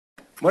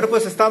Bueno,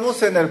 pues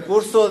estamos en el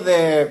curso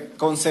de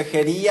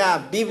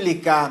consejería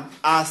bíblica.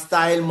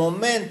 Hasta el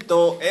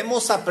momento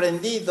hemos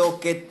aprendido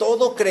que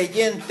todo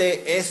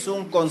creyente es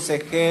un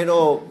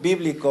consejero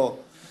bíblico.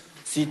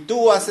 Si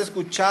tú has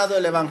escuchado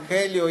el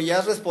Evangelio y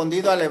has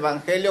respondido al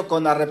Evangelio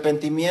con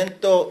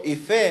arrepentimiento y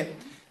fe,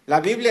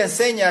 la Biblia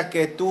enseña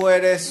que tú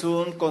eres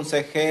un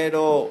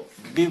consejero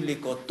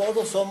bíblico.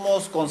 Todos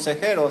somos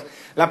consejeros.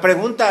 La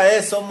pregunta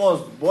es,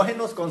 ¿somos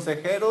buenos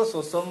consejeros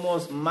o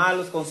somos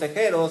malos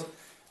consejeros?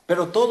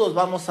 Pero todos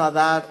vamos a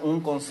dar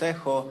un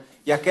consejo,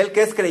 y aquel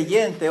que es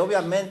creyente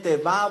obviamente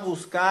va a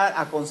buscar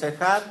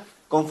aconsejar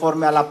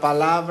conforme a la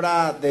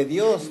palabra de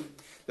Dios.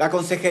 La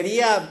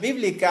consejería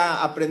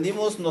bíblica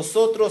aprendimos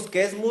nosotros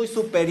que es muy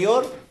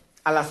superior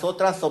a las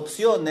otras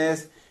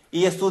opciones,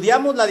 y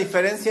estudiamos la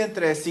diferencia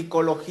entre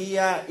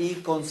psicología y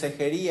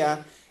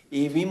consejería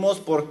y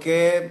vimos por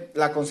qué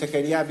la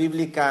consejería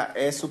bíblica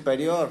es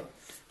superior.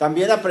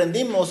 También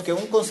aprendimos que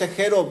un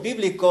consejero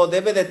bíblico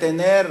debe de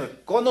tener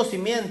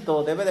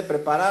conocimiento, debe de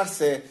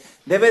prepararse,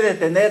 debe de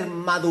tener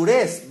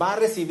madurez, va a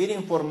recibir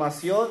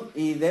información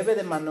y debe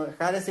de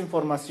manejar esa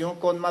información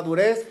con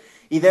madurez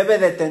y debe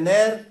de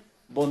tener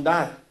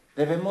bondad.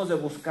 Debemos de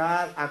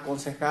buscar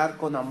aconsejar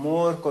con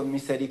amor, con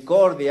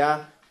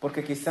misericordia,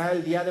 porque quizá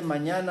el día de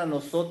mañana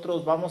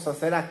nosotros vamos a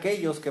ser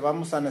aquellos que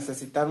vamos a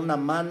necesitar una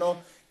mano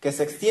que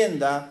se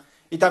extienda.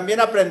 Y también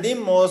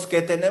aprendimos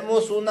que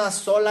tenemos una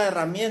sola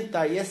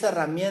herramienta, y esa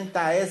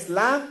herramienta es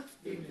la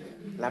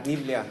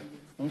Biblia.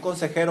 Un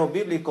consejero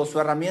bíblico, su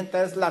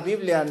herramienta es la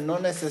Biblia, no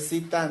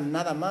necesita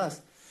nada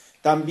más.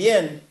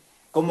 También,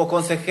 como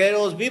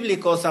consejeros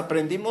bíblicos,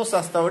 aprendimos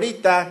hasta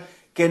ahorita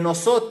que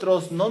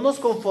nosotros no nos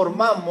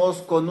conformamos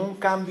con un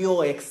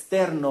cambio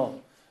externo.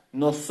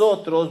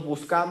 Nosotros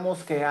buscamos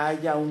que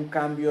haya un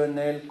cambio en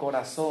el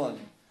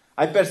corazón.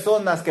 Hay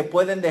personas que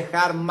pueden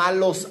dejar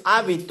malos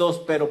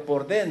hábitos, pero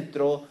por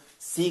dentro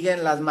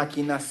siguen las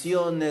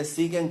maquinaciones,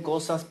 siguen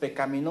cosas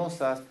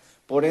pecaminosas.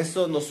 Por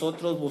eso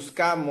nosotros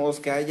buscamos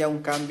que haya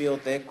un cambio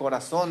de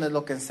corazón, es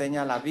lo que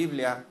enseña la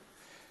Biblia.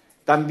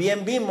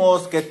 También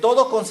vimos que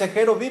todo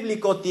consejero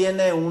bíblico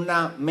tiene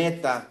una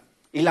meta,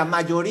 y la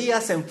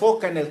mayoría se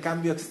enfoca en el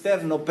cambio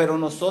externo, pero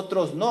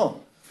nosotros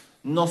no.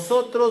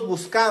 Nosotros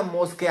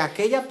buscamos que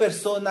aquella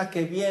persona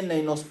que viene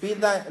y nos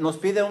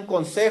pide un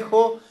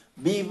consejo,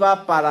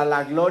 viva para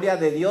la gloria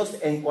de Dios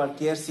en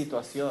cualquier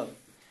situación.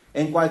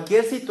 En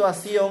cualquier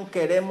situación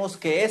queremos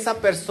que esa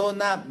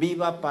persona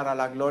viva para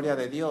la gloria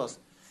de Dios.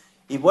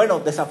 Y bueno,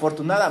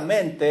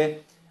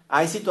 desafortunadamente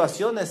hay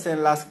situaciones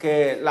en las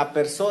que la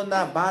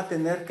persona va a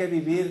tener que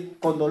vivir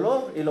con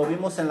dolor, y lo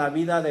vimos en la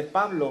vida de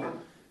Pablo.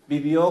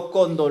 Vivió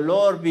con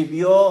dolor,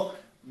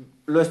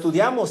 lo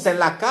estudiamos en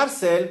la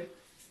cárcel,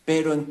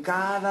 pero en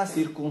cada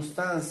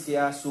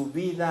circunstancia su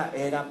vida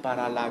era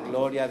para la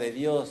gloria de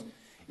Dios.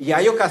 Y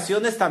hay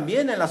ocasiones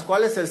también en las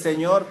cuales el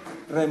Señor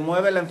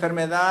remueve la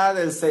enfermedad,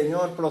 el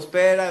Señor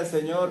prospera, el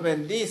Señor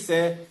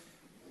bendice,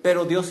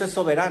 pero Dios es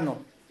soberano.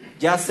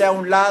 Ya sea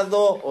un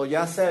lado o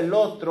ya sea el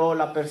otro,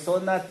 la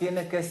persona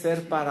tiene que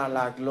ser para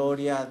la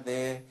gloria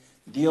de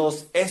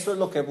Dios. Eso es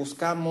lo que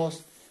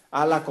buscamos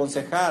al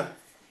aconsejar.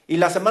 Y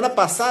la semana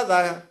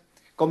pasada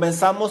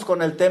comenzamos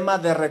con el tema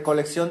de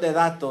recolección de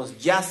datos.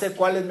 Ya sé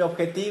cuál es mi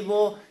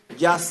objetivo,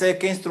 ya sé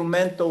qué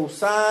instrumento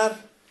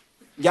usar.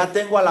 Ya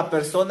tengo a la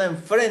persona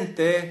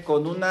enfrente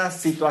con una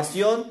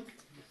situación.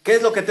 ¿Qué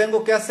es lo que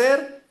tengo que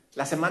hacer?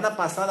 La semana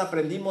pasada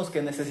aprendimos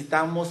que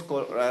necesitamos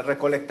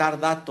recolectar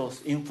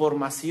datos,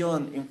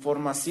 información.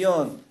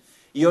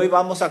 Y hoy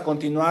vamos a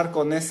continuar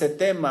con ese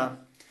tema.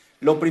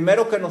 Lo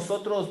primero que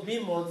nosotros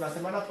vimos la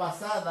semana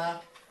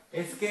pasada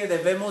es que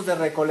debemos de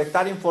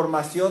recolectar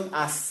información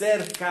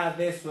acerca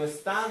de su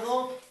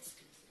estado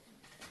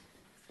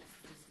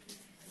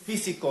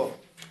físico.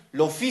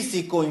 Lo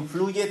físico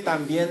influye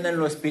también en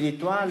lo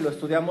espiritual, lo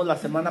estudiamos la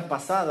semana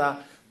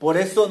pasada. Por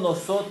eso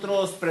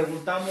nosotros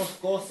preguntamos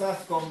cosas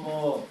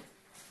como,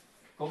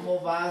 ¿cómo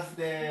vas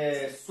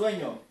de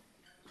sueño?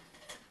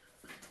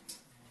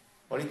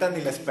 Ahorita ni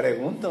les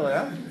pregunto,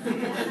 ¿verdad?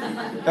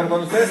 Pero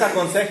cuando ustedes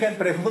aconsejen,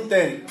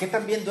 pregunten, ¿qué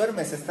tan bien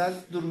duermes?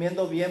 ¿Estás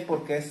durmiendo bien?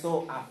 Porque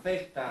eso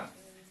afecta.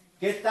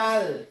 ¿Qué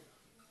tal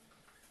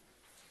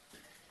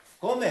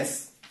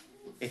comes?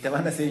 Y te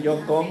van a decir,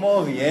 yo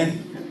como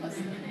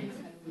bien.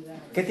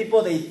 ¿Qué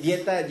tipo de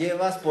dieta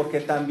llevas?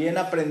 Porque también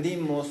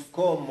aprendimos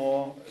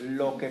cómo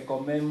lo que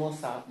comemos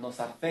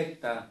nos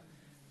afecta.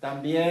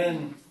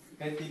 También,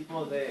 ¿qué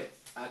tipo de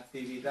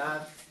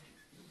actividad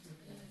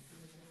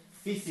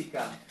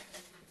física?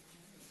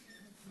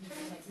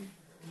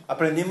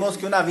 Aprendimos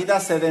que una vida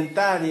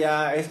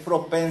sedentaria es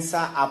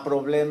propensa a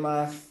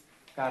problemas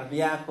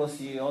cardíacos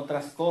y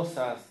otras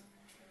cosas.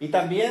 Y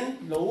también,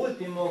 lo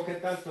último, ¿qué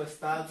tal tu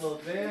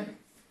estado de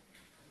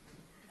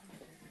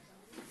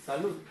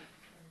salud?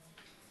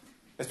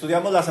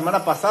 Estudiamos la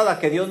semana pasada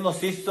que Dios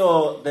nos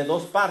hizo de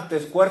dos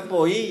partes,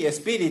 cuerpo y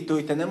espíritu,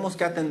 y tenemos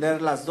que atender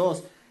las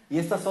dos. Y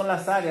estas son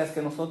las áreas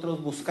que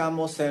nosotros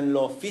buscamos en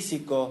lo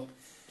físico.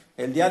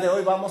 El día de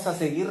hoy vamos a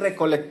seguir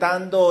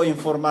recolectando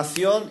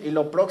información y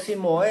lo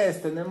próximo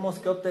tenemos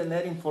que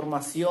obtener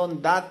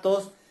información,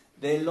 datos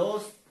de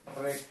los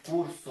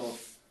recursos.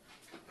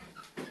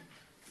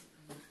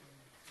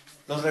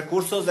 Los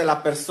recursos de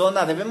la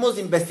persona. Debemos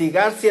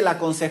investigar si el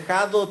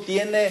aconsejado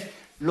tiene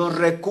los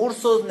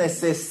recursos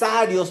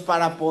necesarios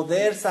para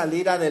poder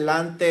salir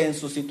adelante en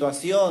su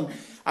situación.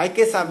 Hay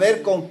que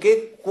saber con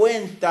qué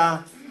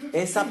cuenta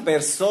esa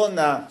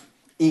persona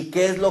y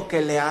qué es lo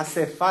que le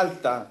hace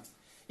falta.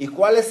 ¿Y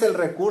cuál es el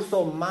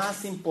recurso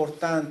más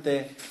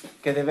importante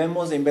que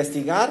debemos de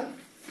investigar?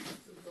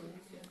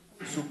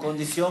 Su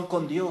condición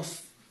con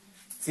Dios.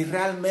 Si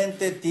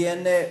realmente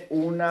tiene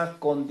una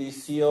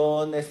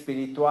condición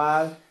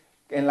espiritual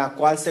en la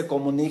cual se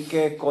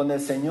comunique con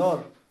el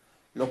Señor.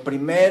 Lo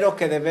primero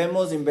que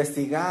debemos de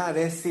investigar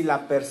es si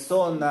la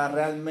persona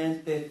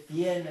realmente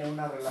tiene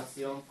una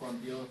relación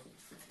con Dios.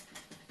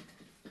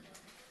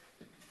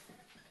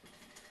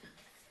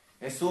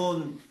 ¿Es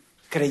un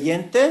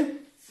creyente?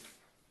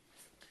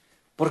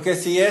 Porque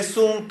si es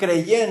un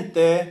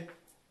creyente,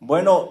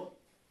 bueno,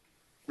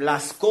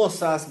 las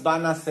cosas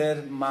van a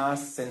ser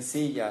más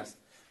sencillas.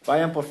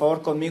 Vayan por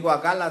favor conmigo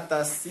a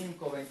Gálatas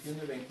 5,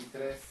 21 y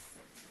 23.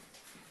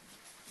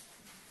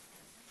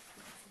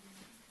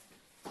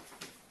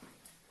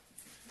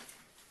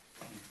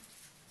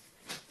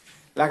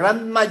 La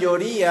gran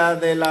mayoría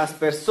de las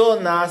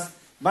personas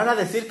van a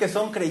decir que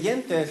son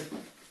creyentes,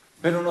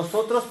 pero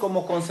nosotros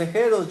como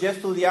consejeros ya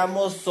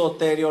estudiamos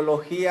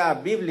soteriología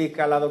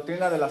bíblica, la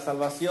doctrina de la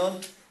salvación.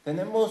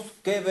 Tenemos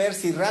que ver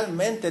si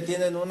realmente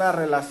tienen una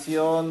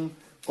relación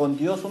con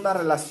Dios, una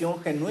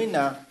relación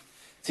genuina.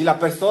 Si la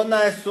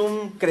persona es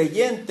un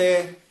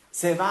creyente,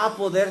 se va a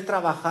poder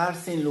trabajar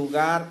sin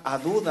lugar a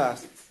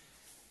dudas.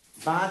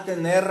 Va a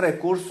tener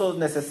recursos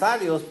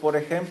necesarios. Por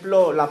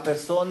ejemplo, la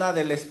persona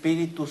del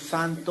Espíritu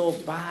Santo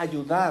va a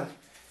ayudar.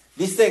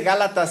 Dice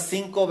Gálatas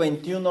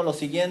 5:21 lo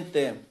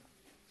siguiente.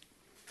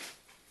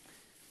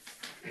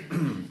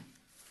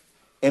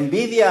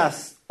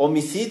 Envidias,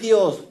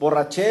 homicidios,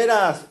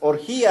 borracheras,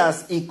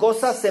 orgías y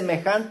cosas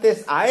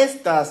semejantes a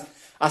estas,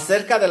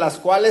 acerca de las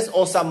cuales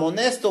os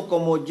amonesto,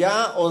 como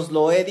ya os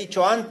lo he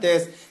dicho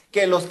antes,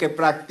 que los que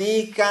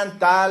practican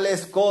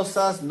tales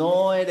cosas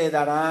no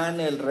heredarán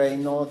el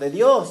reino de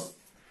Dios.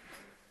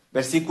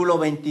 Versículo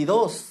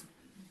 22.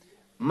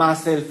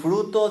 Mas el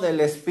fruto del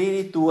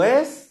Espíritu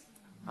es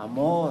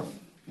amor,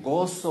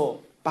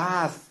 gozo,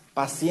 paz,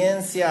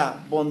 paciencia,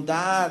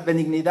 bondad,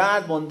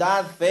 benignidad,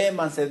 bondad, fe,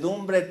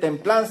 mansedumbre,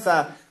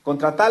 templanza.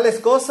 Contra tales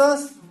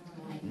cosas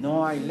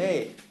no hay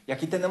ley. Y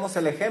aquí tenemos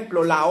el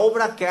ejemplo, la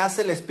obra que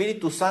hace el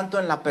Espíritu Santo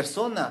en la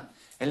persona.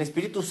 El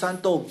Espíritu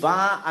Santo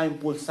va a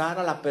impulsar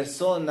a la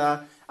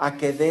persona a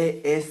que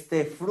dé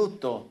este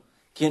fruto.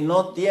 Quien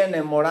no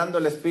tiene morando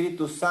el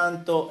Espíritu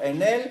Santo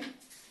en él,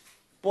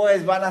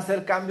 pues van a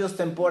hacer cambios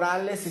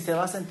temporales y se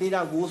va a sentir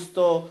a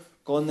gusto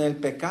con el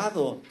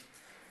pecado.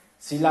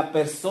 Si la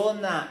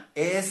persona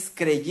es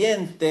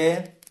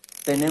creyente,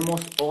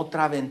 tenemos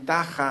otra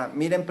ventaja.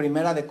 Miren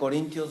 1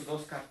 Corintios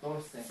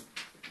 2:14.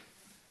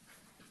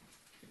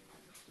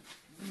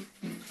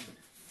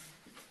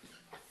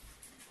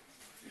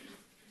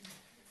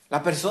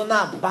 La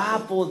persona va a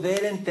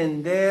poder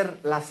entender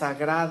las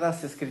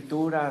Sagradas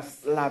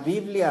Escrituras, la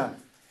Biblia.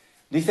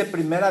 Dice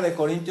 1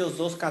 Corintios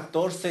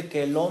 2:14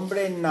 que el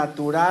hombre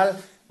natural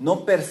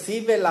no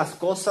percibe las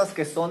cosas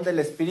que son del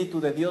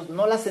Espíritu de Dios,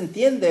 no las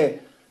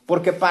entiende,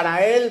 porque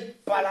para él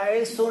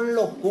son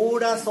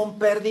locuras, son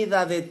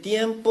pérdida de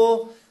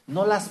tiempo,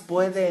 no las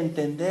puede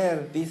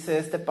entender, dice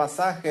este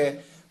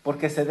pasaje,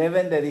 porque se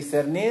deben de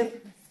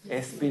discernir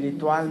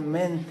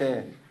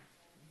espiritualmente.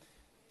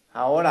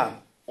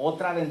 Ahora,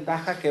 otra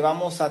ventaja que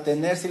vamos a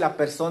tener si la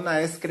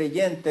persona es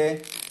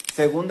creyente,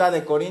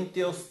 2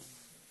 Corintios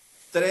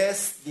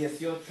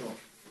 3:18.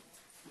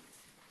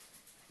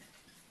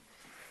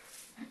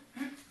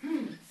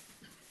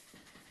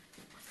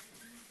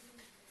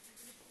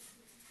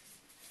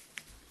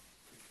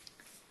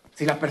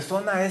 Si la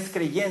persona es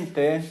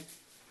creyente,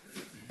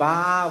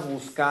 va a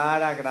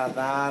buscar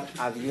agradar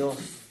a Dios.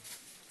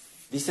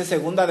 Dice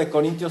 2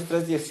 Corintios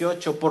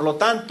 3:18, por lo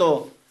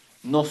tanto,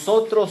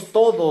 nosotros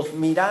todos,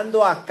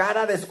 mirando a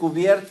cara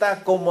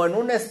descubierta como en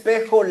un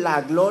espejo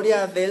la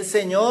gloria del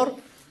Señor,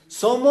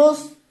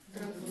 somos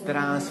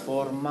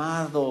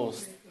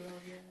transformados.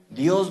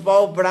 Dios va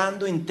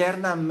obrando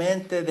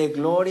internamente de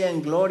gloria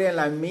en gloria en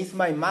la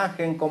misma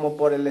imagen como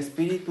por el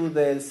Espíritu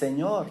del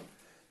Señor.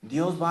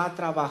 Dios va a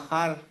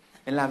trabajar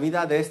en la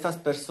vida de estas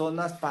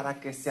personas para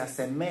que se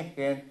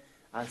asemejen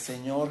al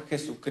Señor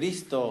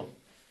Jesucristo.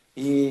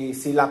 Y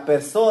si la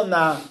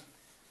persona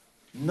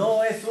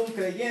no es un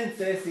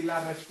creyente, si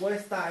la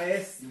respuesta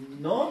es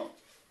no,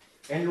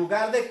 en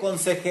lugar de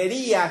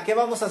consejería, ¿qué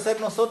vamos a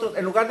hacer nosotros?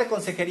 En lugar de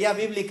consejería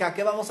bíblica,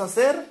 ¿qué vamos a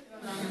hacer?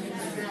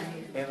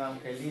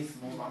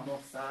 Evangelismo,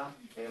 vamos a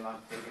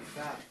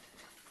evangelizar.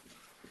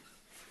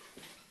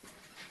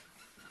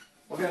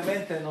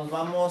 Obviamente nos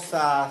vamos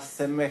a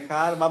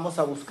asemejar, vamos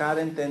a buscar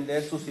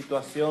entender su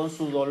situación,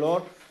 su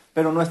dolor,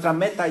 pero nuestra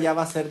meta ya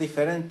va a ser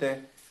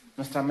diferente.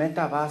 Nuestra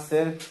meta va a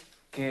ser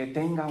que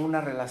tenga una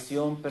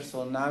relación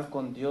personal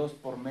con Dios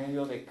por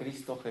medio de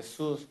Cristo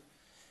Jesús.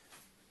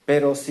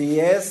 Pero si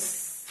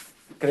es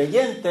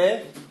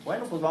creyente,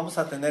 bueno, pues vamos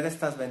a tener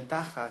estas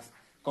ventajas.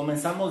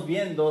 Comenzamos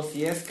viendo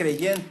si es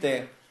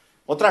creyente.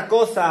 Otra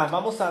cosa,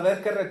 vamos a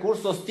ver qué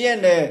recursos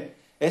tiene.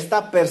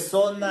 Esta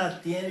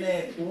persona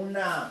tiene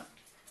una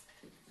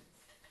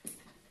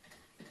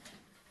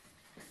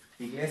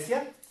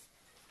iglesia.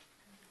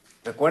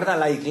 Recuerda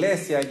la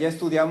iglesia, ya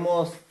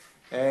estudiamos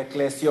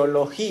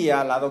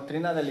eclesiología, la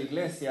doctrina de la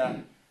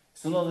iglesia.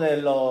 Es uno de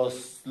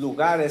los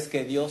lugares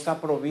que Dios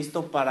ha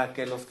provisto para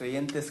que los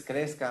creyentes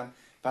crezcan,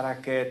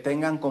 para que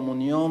tengan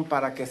comunión,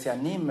 para que se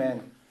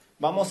animen.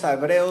 Vamos a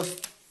Hebreos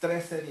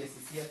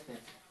 13:17.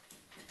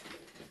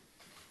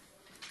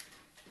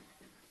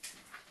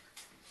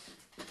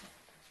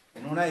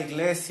 En una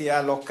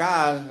iglesia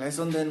local es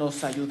donde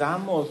nos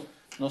ayudamos,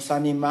 nos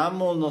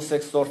animamos, nos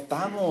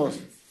exhortamos.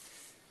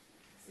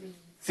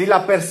 Si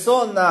la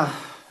persona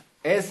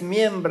es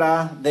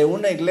miembro de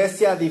una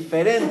iglesia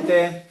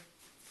diferente,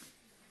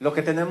 lo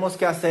que tenemos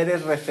que hacer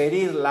es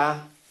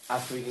referirla a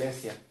su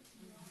iglesia.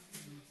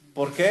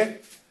 ¿Por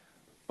qué?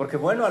 Porque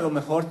bueno, a lo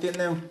mejor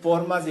tienen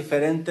formas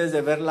diferentes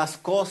de ver las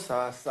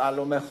cosas, a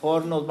lo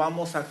mejor nos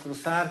vamos a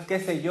cruzar, qué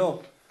sé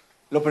yo.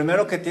 Lo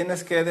primero que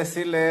tienes que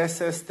decirle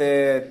es,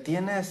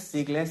 ¿tienes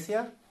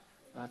iglesia?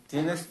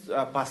 ¿Tienes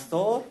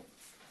pastor?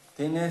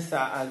 ¿Tienes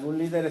algún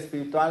líder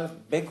espiritual?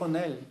 Ve con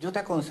él. Yo te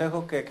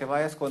aconsejo que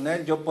vayas con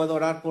él. Yo puedo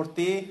orar por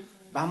ti,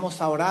 vamos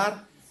a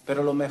orar,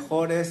 pero lo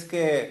mejor es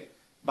que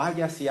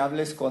vayas y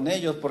hables con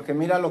ellos, porque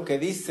mira lo que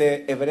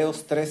dice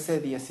Hebreos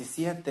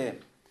 13:17.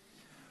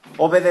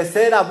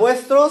 Obedecer a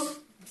vuestros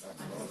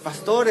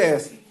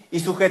pastores y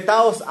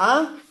sujetaos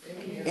a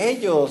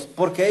ellos,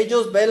 porque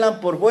ellos velan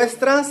por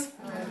vuestras.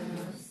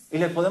 Y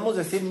le podemos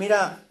decir,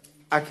 mira,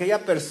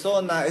 aquella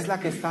persona es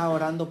la que está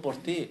orando por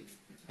ti,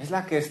 es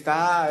la que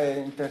está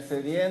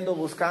intercediendo,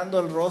 buscando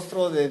el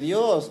rostro de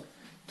Dios.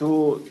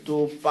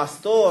 Tu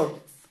pastor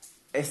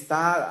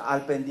está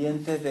al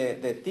pendiente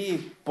de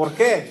ti. ¿Por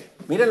qué?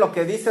 Miren lo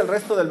que dice el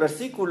resto del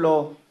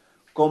versículo.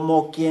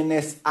 Como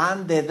quienes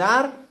han de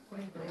dar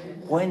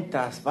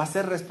cuentas. Va a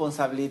ser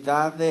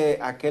responsabilidad de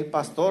aquel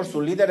pastor.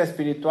 Su líder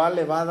espiritual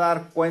le va a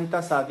dar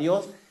cuentas a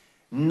Dios,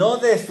 no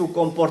de su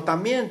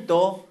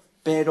comportamiento,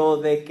 pero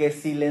de que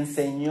si le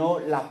enseñó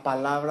la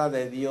palabra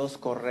de Dios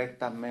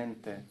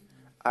correctamente.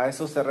 A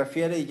eso se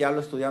refiere y ya lo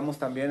estudiamos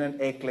también en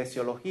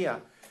eclesiología.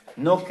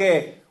 No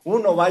que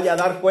uno vaya a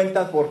dar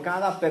cuentas por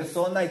cada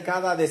persona y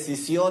cada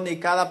decisión y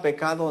cada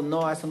pecado.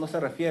 No, a eso no se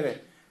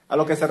refiere. A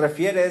lo que se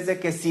refiere es de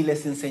que si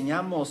les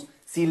enseñamos,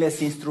 si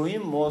les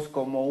instruimos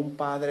como un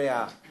padre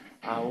a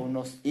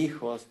unos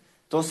hijos.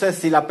 Entonces,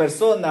 si la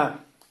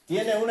persona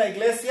tiene una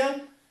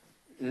iglesia,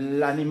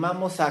 la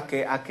animamos a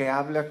que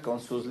hable con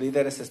sus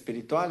líderes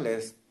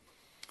espirituales.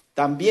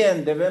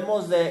 También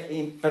debemos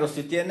pero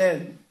si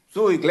tienen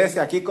su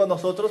iglesia aquí con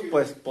nosotros,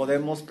 pues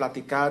podemos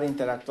platicar,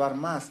 interactuar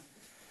más.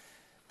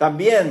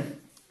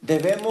 También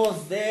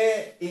debemos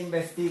de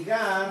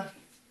investigar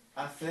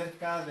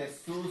acerca de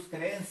sus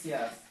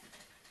creencias.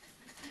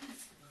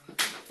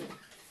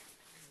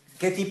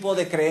 ¿Qué tipo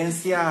de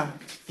creencia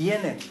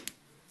tienen?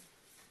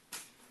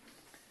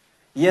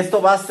 Y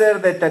esto va a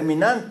ser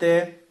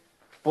determinante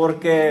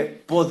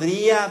porque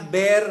podría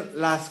ver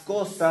las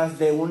cosas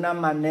de una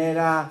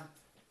manera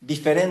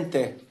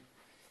diferente.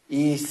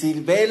 Y si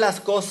ve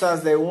las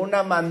cosas de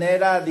una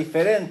manera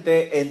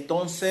diferente,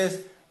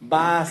 entonces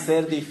va a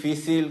ser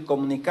difícil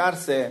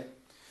comunicarse.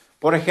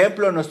 Por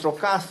ejemplo, en nuestro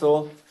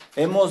caso,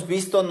 hemos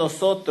visto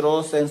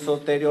nosotros en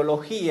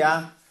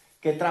soteriología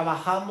que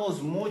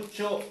trabajamos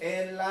mucho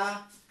en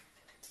la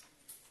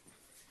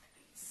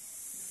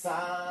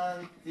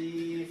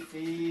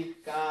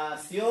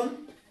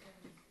santificación.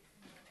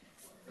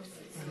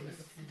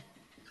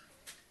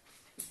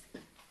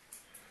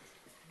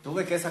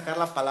 Tuve que sacar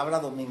la palabra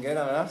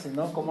dominguera, ¿verdad? Si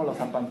no, ¿cómo los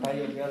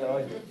apantallo el día de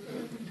hoy?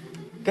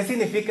 ¿Qué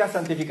significa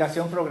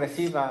santificación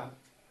progresiva?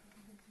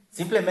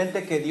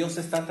 Simplemente que Dios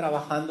está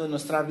trabajando en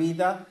nuestra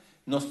vida,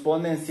 nos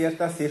pone en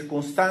ciertas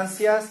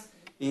circunstancias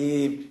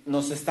y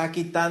nos está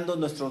quitando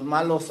nuestros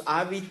malos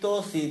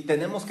hábitos y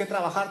tenemos que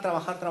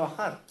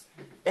trabajar.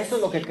 Eso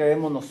es lo que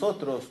creemos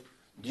nosotros.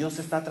 Dios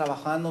está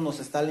trabajando, nos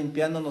está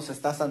limpiando, nos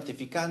está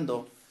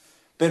santificando.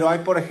 Pero hay,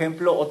 por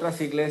ejemplo,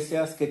 otras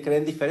iglesias que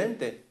creen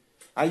diferente.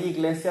 Hay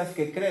iglesias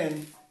que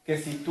creen que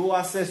si tú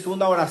haces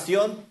una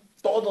oración,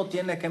 todo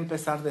tiene que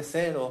empezar de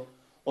cero.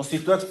 O si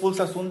tú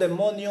expulsas un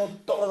demonio,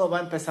 todo va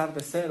a empezar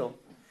de cero.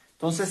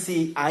 Entonces,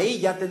 si ahí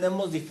ya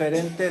tenemos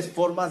diferentes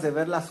formas de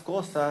ver las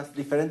cosas,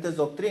 diferentes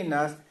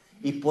doctrinas,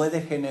 y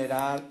puede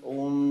generar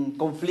un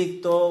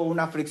conflicto,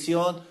 una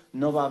fricción,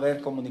 no va a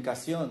haber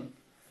comunicación.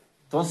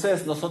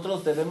 Entonces,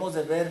 nosotros debemos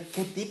de ver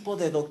qué tipo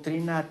de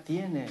doctrina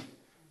tiene,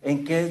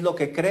 en qué es lo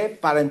que cree,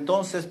 para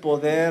entonces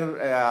poder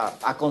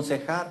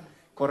aconsejar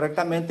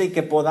correctamente y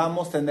que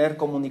podamos tener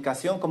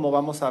comunicación, como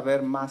vamos a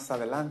ver más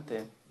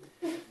adelante.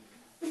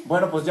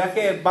 Bueno, pues ya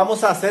que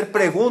vamos a hacer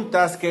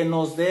preguntas que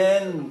nos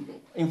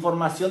den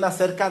información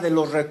acerca de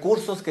los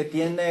recursos que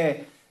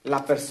tiene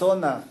la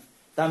persona.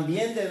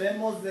 También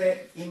debemos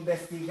de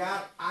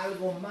investigar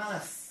algo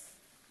más.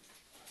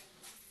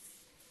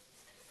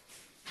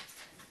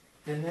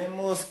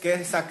 Tenemos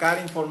que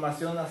sacar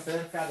información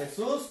acerca de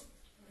sus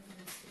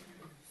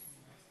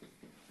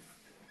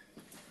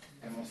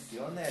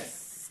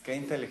emociones. Qué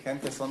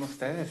inteligentes son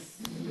ustedes.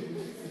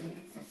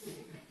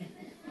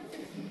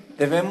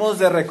 Debemos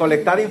de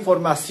recolectar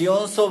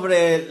información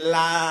sobre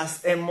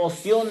las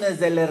emociones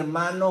del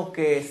hermano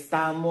que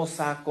estamos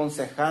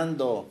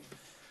aconsejando.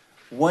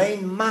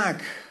 Wayne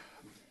Mack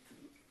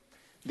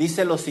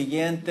dice lo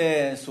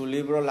siguiente en su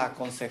libro La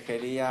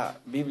Consejería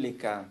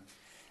Bíblica.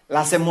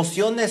 Las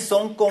emociones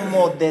son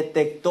como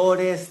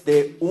detectores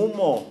de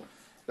humo.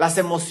 Las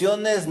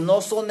emociones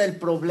no son el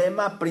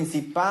problema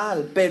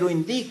principal, pero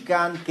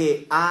indican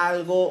que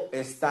algo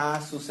está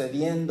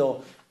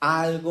sucediendo.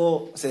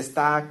 Algo se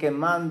está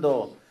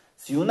quemando.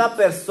 Si una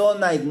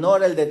persona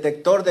ignora el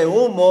detector de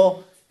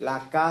humo,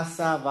 la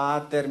casa va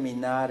a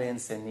terminar en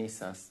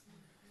cenizas.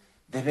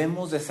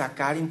 Debemos de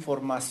sacar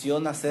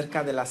información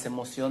acerca de las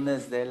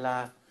emociones de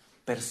la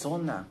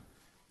persona.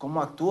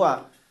 ¿Cómo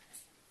actúa?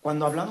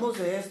 Cuando hablamos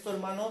de esto,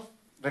 hermanos,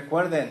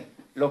 recuerden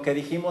lo que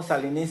dijimos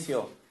al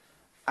inicio.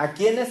 ¿A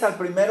quién es al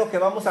primero que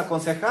vamos a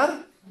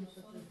aconsejar?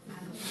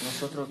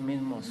 Nosotros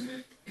mismos.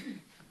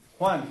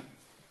 Juan,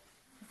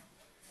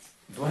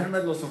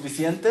 ¿duermes lo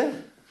suficiente?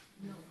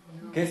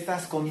 ¿Qué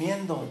estás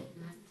comiendo?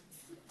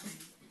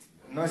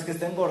 No es que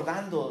esté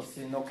engordando,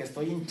 sino que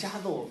estoy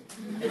hinchado.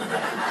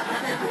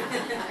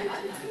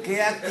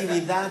 ¿Qué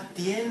actividad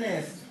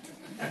tienes?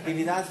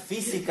 Actividad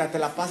física, ¿te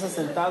la pasas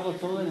sentado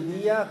todo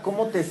el día?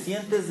 ¿Cómo te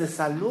sientes de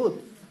salud?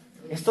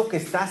 Esto que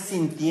estás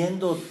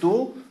sintiendo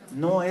tú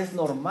no es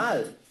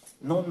normal.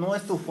 No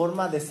es tu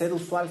forma de ser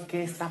usual.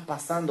 ¿Qué está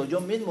pasando?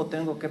 Yo mismo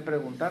tengo que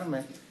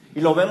preguntarme.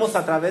 Y lo vemos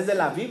a través de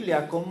la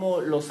Biblia,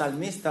 cómo los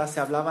salmistas se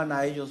hablaban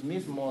a ellos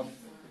mismos.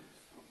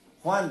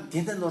 Juan,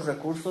 ¿tienes los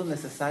recursos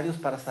necesarios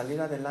para salir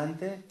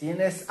adelante?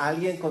 ¿Tienes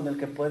alguien con el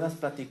que puedas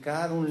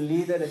platicar, un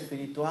líder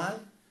espiritual?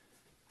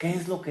 ¿Qué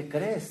es lo que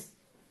crees?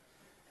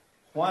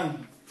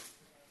 Juan,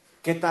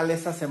 ¿qué tal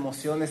esas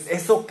emociones?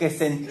 Eso que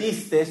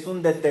sentiste es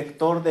un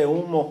detector de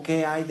humo.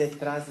 ¿Qué hay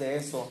detrás de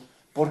eso?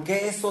 ¿Por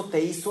qué eso te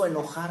hizo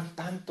enojar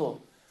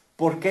tanto?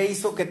 ¿Por qué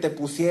hizo que te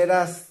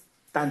pusieras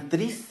tan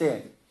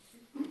triste?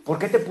 ¿Por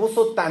qué te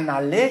puso tan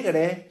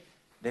alegre?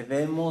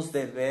 Debemos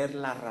de ver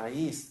la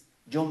raíz.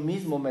 Yo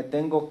mismo me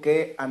tengo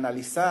que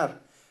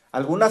analizar.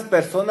 Algunas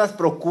personas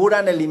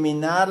procuran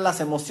eliminar las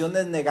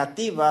emociones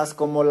negativas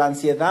como la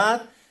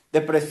ansiedad,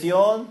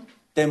 depresión,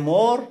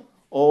 temor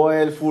o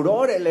el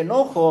furor, el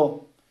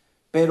enojo.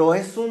 Pero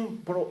es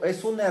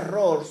un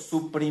error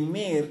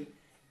suprimir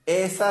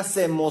esas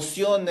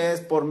emociones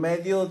por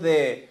medio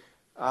de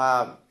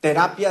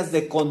terapias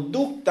de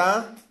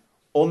conducta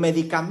o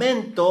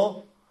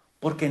medicamento,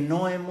 porque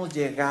no hemos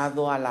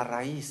llegado a la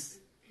raíz.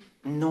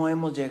 No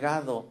hemos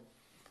llegado.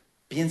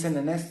 Piensen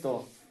en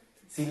esto.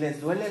 Si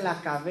les duele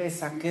la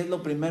cabeza, ¿qué es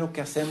lo primero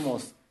que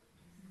hacemos?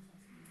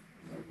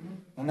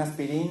 ¿Una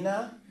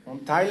aspirina?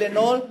 ¿Un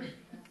Tylenol?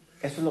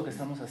 Eso es lo que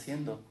estamos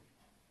haciendo.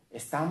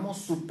 Estamos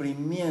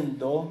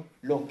suprimiendo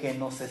lo que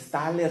nos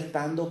está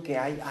alertando que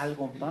hay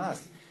algo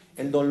más.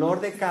 El dolor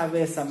de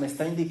cabeza me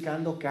está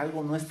indicando que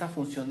algo no está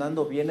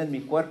funcionando bien en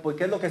mi cuerpo. ¿Y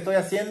qué es lo que estoy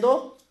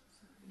haciendo?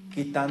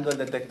 Quitando el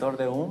detector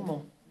de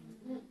humo.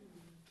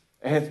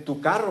 Tu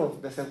carro,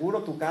 de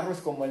seguro tu carro es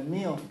como el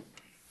mío.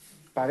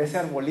 Parece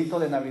arbolito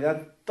de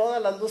Navidad.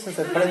 Todas las luces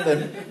se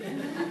prenden.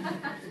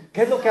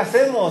 ¿Qué es lo que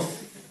hacemos?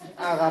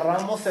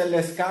 Agarramos el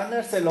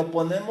escáner, se lo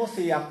ponemos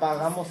y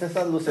apagamos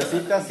esas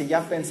lucecitas y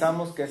ya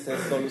pensamos que se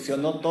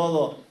solucionó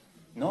todo.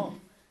 No,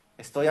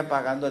 estoy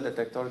apagando el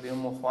detector de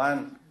humo.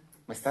 Juan,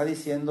 me está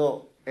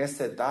diciendo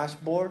ese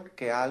dashboard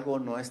que algo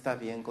no está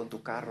bien con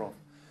tu carro.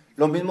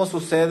 Lo mismo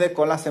sucede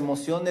con las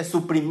emociones.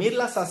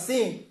 Suprimirlas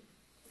así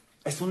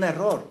es un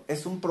error,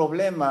 es un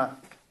problema.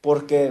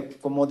 Porque,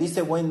 como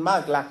dice Wayne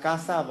Mack, la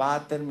casa va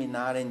a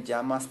terminar en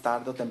llamas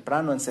tarde o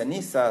temprano, en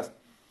cenizas.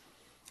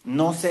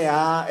 No se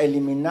ha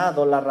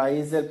eliminado la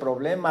raíz del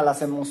problema.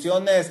 Las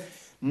emociones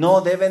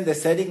no deben de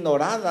ser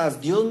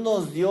ignoradas. Dios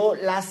nos dio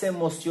las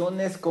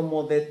emociones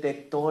como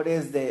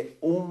detectores de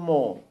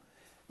humo.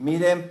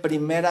 Miren,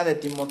 1 de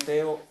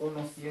Timoteo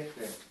 1:7.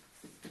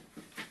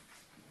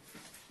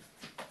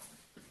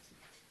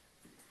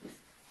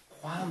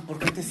 Juan, ¿por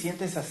qué te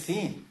sientes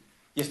así?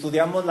 Y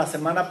estudiamos la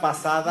semana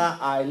pasada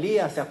a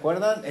Elías, ¿se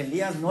acuerdan?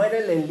 Elías no era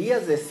el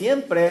Elías de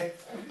siempre,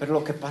 pero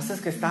lo que pasa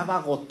es que estaba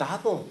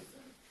agotado.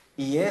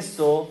 Y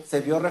eso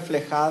se vio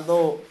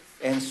reflejado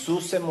en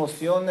sus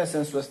emociones,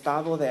 en su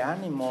estado de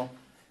ánimo.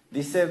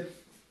 Dice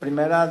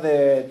 1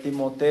 de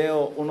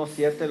Timoteo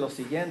 1:7 lo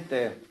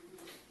siguiente.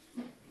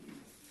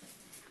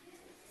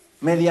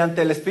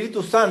 Mediante el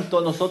Espíritu Santo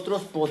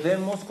nosotros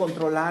podemos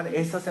controlar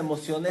esas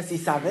emociones y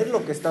saber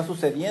lo que está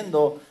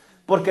sucediendo.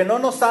 Porque no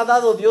nos ha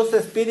dado Dios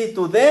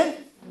espíritu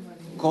de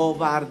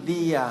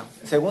cobardía.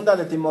 2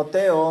 de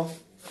Timoteo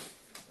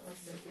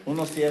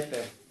 1:7.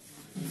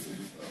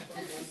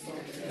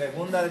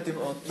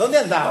 ¿Dónde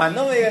andaban?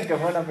 No me digan que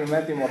fue la 1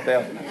 de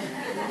Timoteo.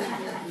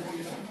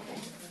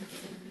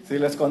 Si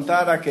les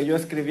contara que yo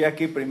escribí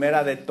aquí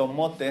primera de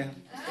Tomote.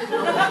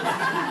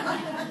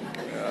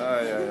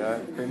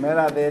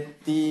 Primera de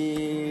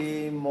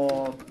Timoteo,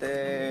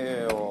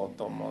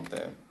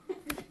 Tomote.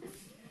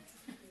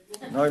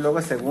 No, y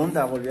luego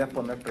segunda, volví a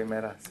poner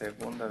primera.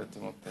 Segunda de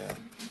Timoteo.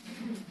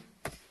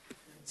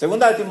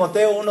 Segunda de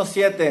Timoteo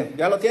 1:7.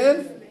 ¿Ya lo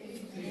tienen?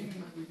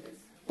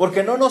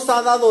 Porque no nos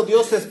ha dado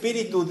Dios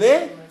espíritu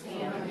de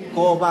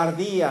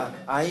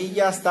cobardía. Ahí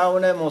ya está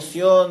una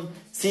emoción,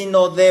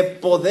 sino de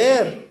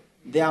poder,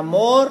 de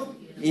amor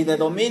y de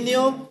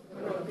dominio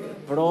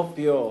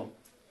propio.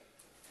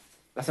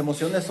 Las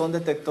emociones son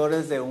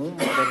detectores de humo.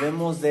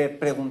 Debemos de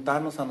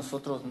preguntarnos a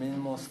nosotros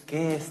mismos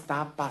qué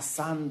está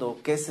pasando,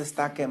 qué se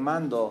está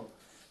quemando.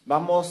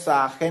 Vamos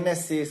a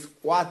Génesis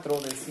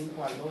 4, del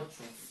 5 al 8.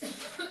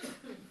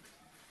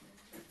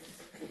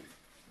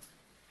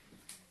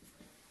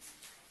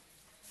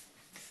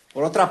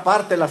 Por otra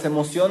parte, las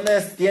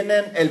emociones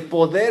tienen el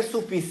poder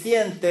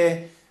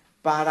suficiente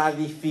para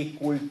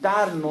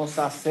dificultarnos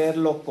hacer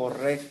lo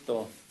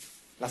correcto.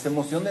 Las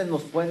emociones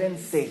nos pueden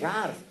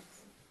cegar.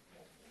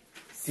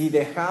 Si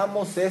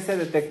dejamos ese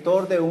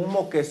detector de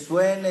humo que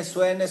suene,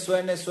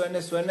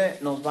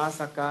 nos va a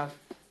sacar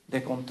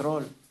de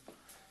control.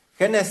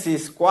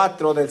 Génesis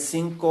 4, del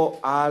 5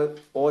 al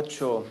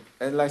 8,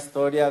 es la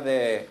historia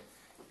de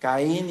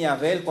Caín y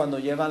Abel cuando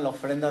llevan la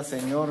ofrenda al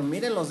Señor.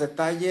 Miren los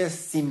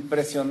detalles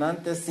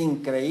impresionantes,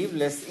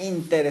 increíbles,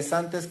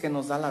 interesantes que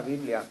nos da la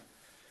Biblia.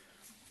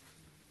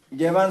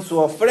 Llevan su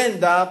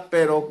ofrenda,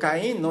 pero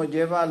Caín no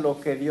lleva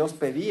lo que Dios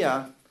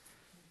pedía.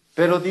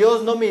 Pero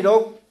Dios no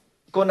miró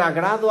con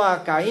agrado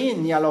a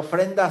Caín ni a la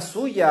ofrenda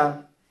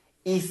suya,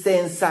 y se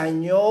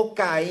ensañó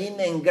Caín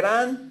en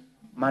gran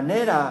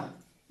manera,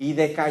 y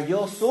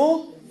decayó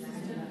su...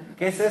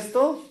 ¿Qué es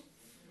esto?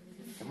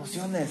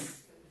 Emociones,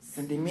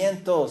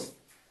 sentimientos.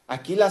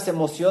 Aquí las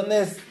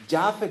emociones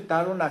ya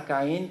afectaron a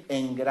Caín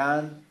en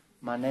gran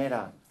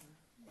manera.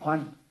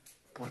 Juan,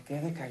 ¿por qué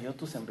decayó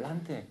tu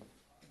semblante?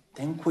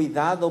 Ten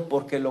cuidado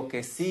porque lo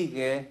que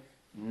sigue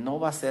no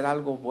va a ser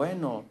algo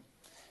bueno.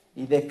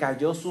 Y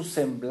decayó su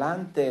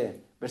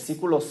semblante.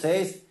 Versículo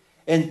 6.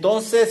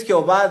 Entonces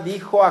Jehová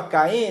dijo a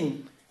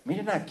Caín,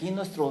 miren aquí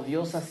nuestro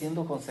Dios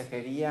haciendo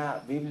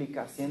consejería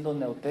bíblica, haciendo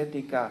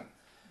neutética.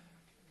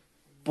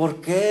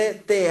 ¿Por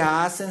qué te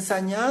has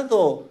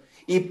ensañado?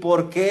 ¿Y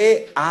por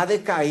qué ha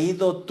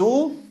decaído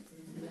tú?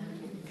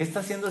 ¿Qué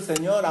está haciendo el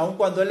Señor? Aun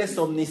cuando Él es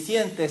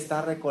omnisciente,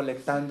 está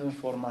recolectando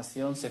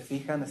información. ¿Se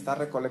fijan? Está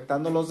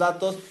recolectando los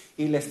datos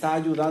y le está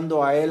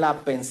ayudando a Él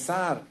a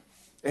pensar.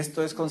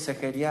 Esto es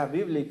consejería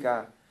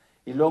bíblica.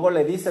 Y luego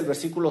le dice el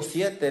versículo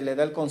 7, le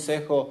da el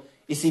consejo.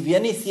 Y si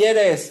bien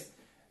hicieres,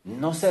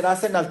 ¿no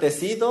serás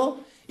enaltecido?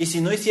 Y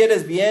si no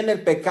hicieres bien,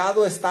 el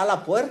pecado está a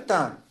la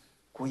puerta.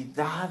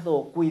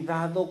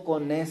 Cuidado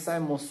con esa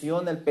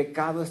emoción, el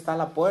pecado está a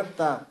la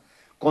puerta.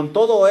 Con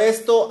todo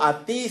esto,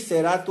 a ti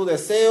será tu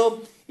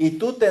deseo y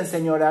tú te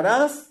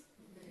enseñorearás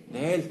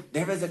de él.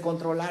 Debes de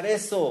controlar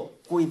eso.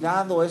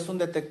 Cuidado, es un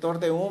detector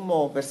de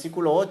humo.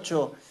 Versículo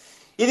 8.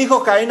 Y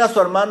dijo Caín a su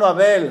hermano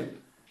Abel,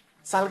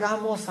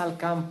 salgamos al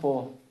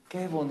campo.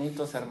 Qué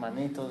bonitos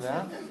hermanitos,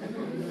 ¿verdad?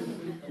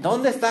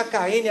 ¿Dónde está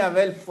Caín y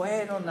Abel?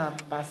 Fueron a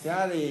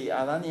pasear y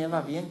Adán y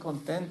Eva bien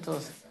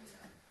contentos.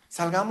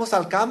 Salgamos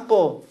al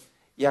campo.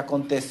 Y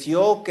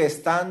aconteció que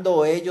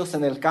estando ellos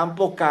en el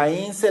campo,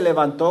 Caín se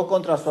levantó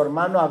contra su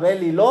hermano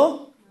Abel y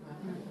lo...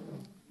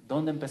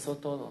 ¿Dónde empezó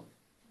todo?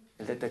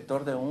 El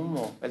detector de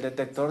humo. El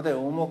detector de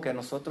humo que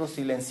nosotros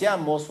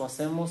silenciamos o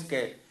hacemos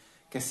que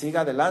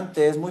siga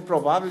adelante. Es muy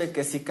probable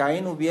que si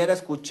Caín hubiera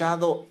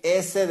escuchado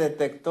ese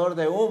detector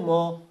de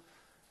humo,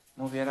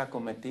 no hubiera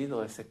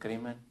cometido ese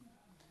crimen.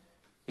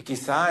 Y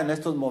quizá en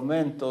estos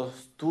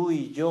momentos tú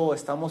y yo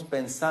estamos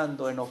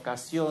pensando en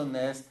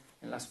ocasiones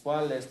en las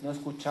cuales no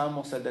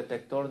escuchamos el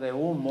detector de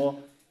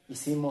humo,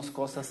 hicimos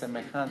cosas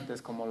semejantes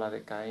como la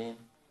de Caín.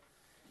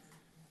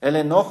 El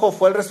enojo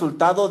fue el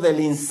resultado del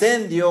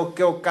incendio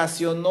que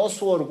ocasionó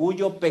su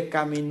orgullo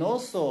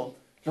pecaminoso.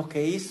 Lo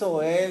que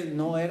hizo él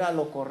no era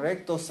lo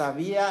correcto,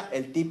 sabía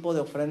el tipo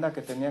de ofrenda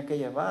que tenía que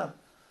llevar,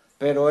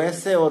 pero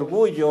ese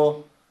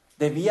orgullo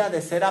debía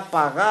de ser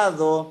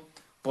apagado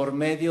por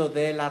medio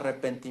del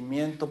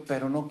arrepentimiento,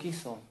 pero no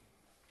quiso.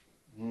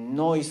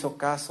 No hizo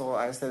caso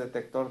a ese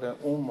detector de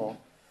humo.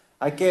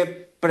 Hay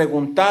que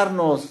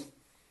preguntarnos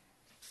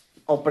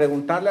o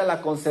preguntarle al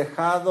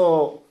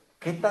aconsejado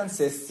qué tan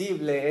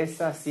sensible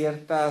es a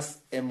ciertas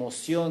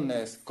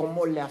emociones,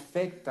 cómo le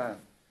afectan.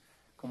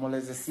 Como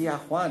les decía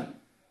Juan,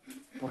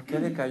 ¿por qué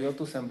decayó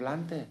tu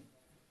semblante?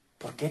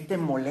 ¿Por qué te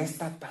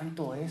molesta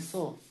tanto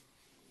eso?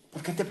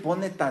 ¿Por qué te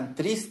pone tan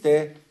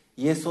triste?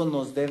 Y eso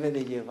nos debe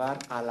de llevar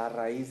a la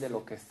raíz de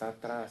lo que está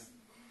atrás.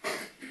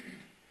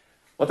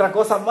 Otra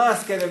cosa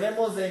más que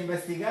debemos de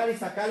investigar y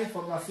sacar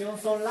información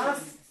son las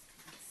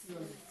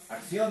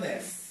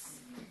acciones.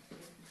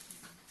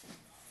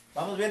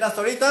 ¿Vamos bien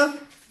hasta ahorita?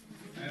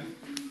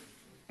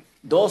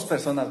 2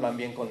 personas van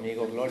bien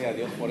conmigo, gloria a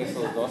Dios por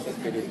esos 2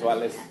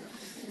 espirituales.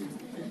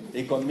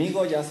 Y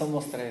conmigo ya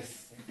somos 3.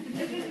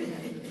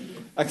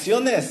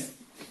 Acciones.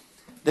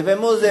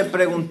 Debemos de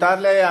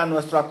preguntarle a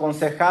nuestro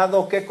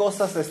aconsejado qué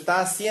cosas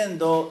está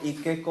haciendo y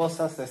qué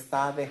cosas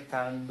está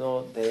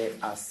dejando de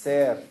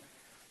hacer.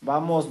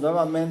 Vamos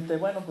nuevamente,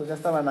 bueno, pues ya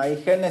estaban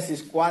ahí,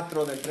 Génesis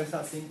 4, del 3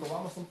 al 5,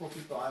 vamos un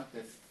poquito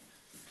antes.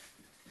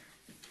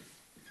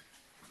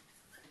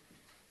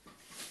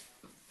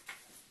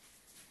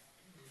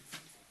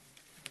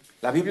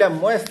 La Biblia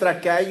muestra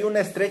que hay una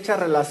estrecha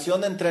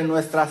relación entre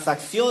nuestras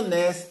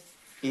acciones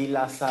y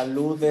la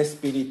salud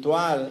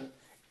espiritual.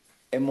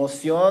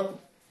 Emoción,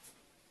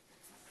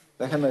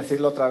 déjenme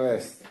decirlo otra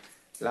vez.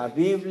 La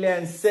Biblia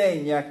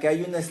enseña que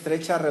hay una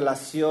estrecha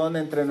relación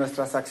entre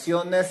nuestras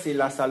acciones y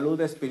la salud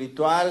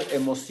espiritual,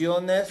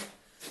 emociones.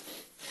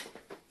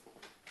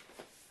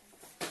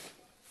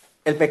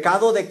 El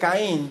pecado de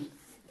Caín,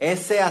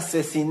 ese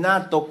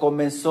asesinato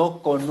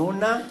comenzó con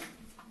una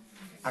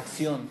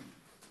acción.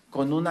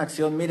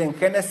 Miren,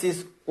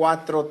 Génesis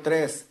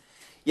 4:3.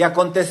 Y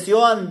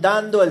aconteció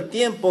andando el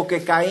tiempo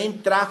que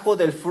Caín trajo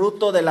del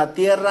fruto de la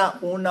tierra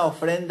una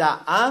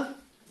ofrenda a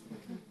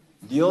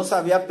Dios.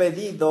 Había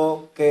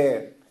pedido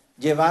que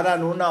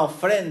llevaran una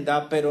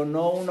ofrenda, pero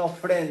no una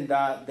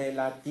ofrenda de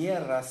la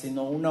tierra,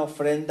 sino una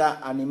ofrenda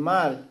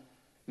animal,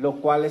 lo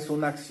cual es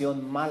una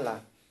acción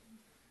mala.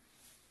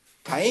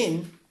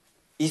 Caín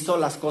hizo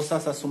las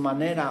cosas a su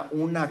manera,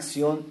 una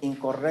acción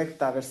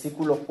incorrecta.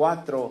 Versículo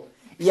 4.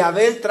 Y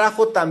Abel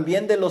trajo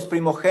también de los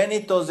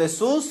primogénitos de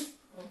sus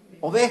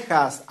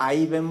ovejas.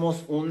 Ahí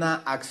vemos una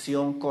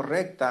acción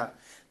correcta.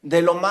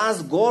 De lo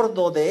más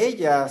gordo de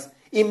ellas.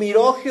 Y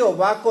miró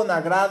Jehová con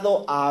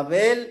agrado a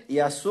Abel y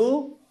a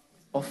su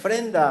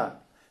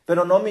ofrenda.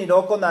 Pero no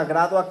miró con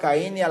agrado a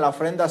Caín y a la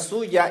ofrenda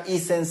suya. Y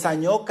se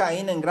ensañó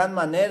Caín en gran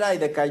manera y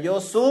decayó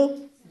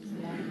su...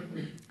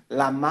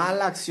 La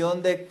mala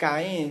acción de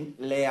Caín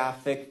le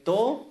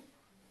afectó,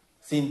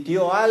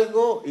 sintió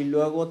algo y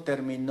luego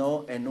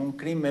terminó en un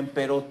crimen.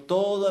 Pero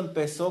todo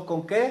empezó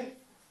 ¿con qué?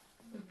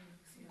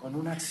 Con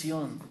una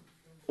acción.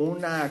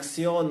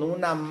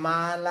 Una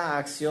mala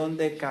acción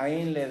de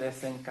Caín le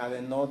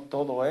desencadenó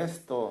todo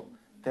esto.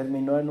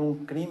 Terminó en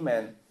un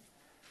crimen.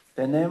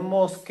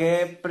 Tenemos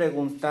que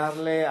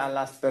preguntarle a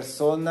las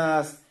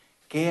personas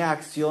qué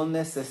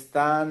acciones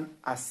están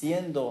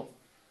haciendo,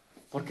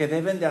 porque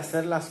deben de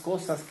hacer las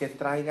cosas que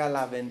traiga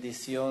la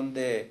bendición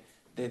de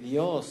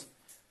Dios.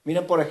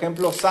 Miren, por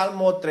ejemplo,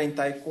 Salmo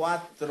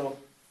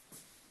 34.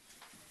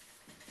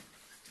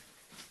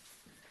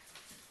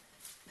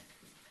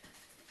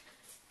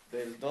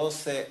 Del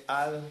 12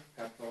 al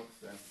 14.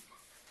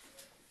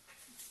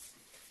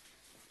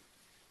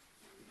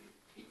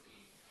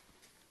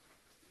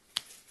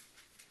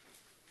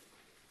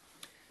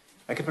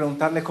 Hay que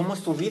preguntarle, ¿cómo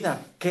es tu vida?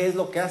 ¿Qué es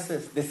lo que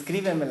haces?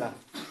 Descríbemela.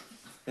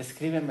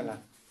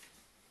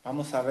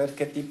 Vamos a ver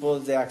qué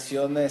tipos de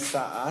acciones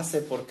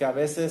hace, porque a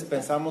veces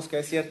pensamos que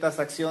hay ciertas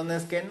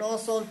acciones que no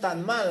son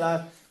tan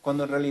malas,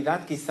 cuando en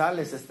realidad quizá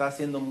les está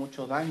haciendo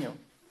mucho daño.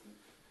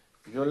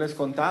 Yo les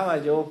contaba,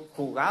 yo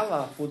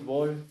jugaba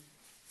fútbol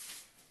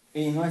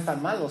y no es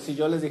tan malo. Si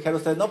yo les dijera a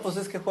ustedes, no, pues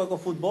es que juego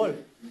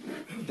fútbol.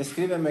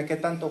 Descríbeme qué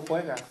tanto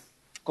juegas,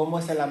 cómo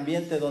es el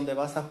ambiente donde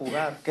vas a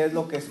jugar, qué es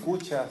lo que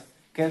escuchas,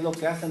 qué es lo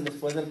que hacen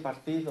después del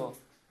partido.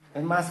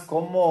 Es más,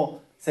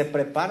 cómo se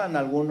preparan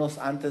algunos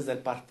antes del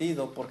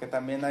partido, porque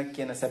también hay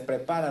quienes se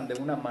preparan de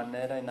una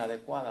manera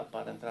inadecuada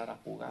para entrar a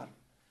jugar.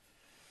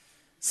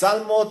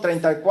 Salmo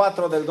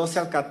 34 del 12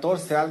 al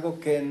 14, algo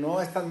que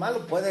no es tan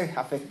malo, puede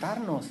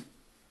afectarnos.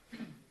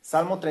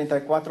 Salmo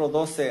 34,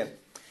 12.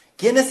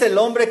 ¿Quién es el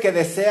hombre que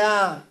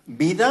desea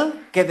vida,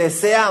 que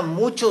desea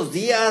muchos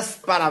días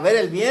para ver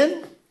el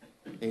bien?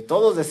 Y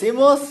todos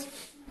decimos,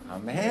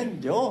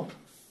 amén, yo.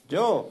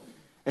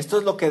 Esto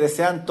es lo que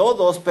desean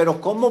todos, pero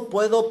 ¿cómo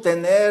puedo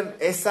obtener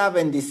esa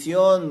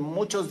bendición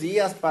muchos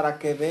días para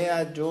que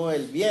vea yo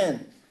el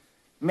bien?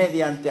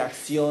 Mediante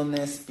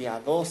acciones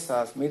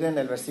piadosas. Miren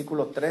el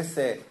versículo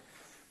 13.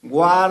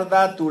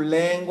 Guarda tu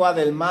lengua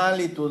del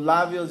mal y tus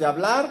labios de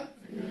hablar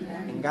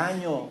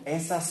engaño.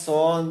 Esas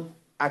son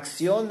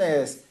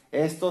acciones.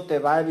 Esto te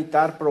va a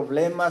evitar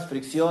problemas,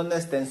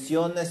 fricciones,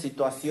 tensiones,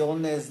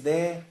 situaciones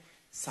de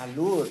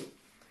salud.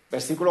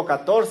 Versículo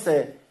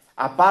 14.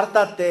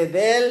 Apártate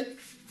de él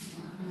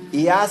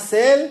y haz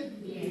el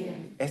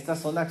bien. Estas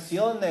son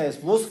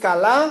acciones.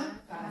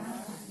 Búscala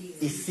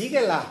y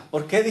síguela.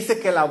 ¿Por qué dice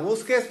que la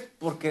busques?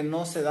 Porque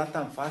no se da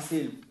tan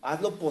fácil.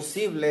 Haz lo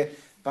posible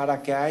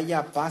para que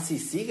haya paz y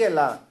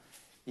síguela.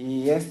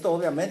 Y esto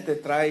obviamente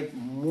trae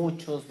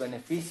muchos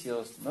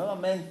beneficios.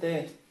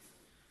 Nuevamente,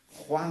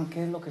 Juan,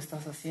 ¿qué es lo que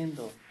estás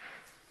haciendo?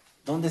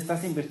 ¿Dónde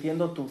estás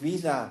invirtiendo tu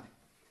vida?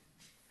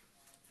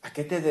 ¿A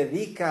qué te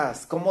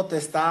dedicas? ¿Cómo te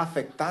está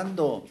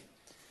afectando?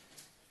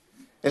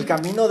 El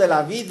camino de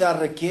la vida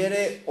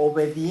requiere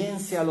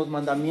obediencia a los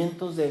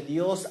mandamientos de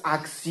Dios,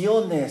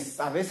 acciones.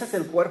 A veces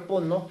el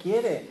cuerpo no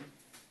quiere.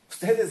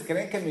 ¿Ustedes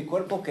creen que mi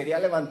cuerpo quería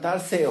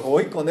levantarse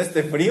hoy con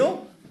este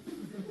frío?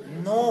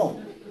 No,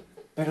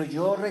 pero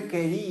yo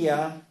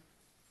requería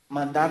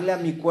mandarle a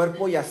mi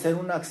cuerpo y hacer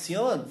una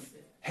acción.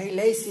 Hey,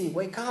 lazy,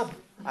 wake up.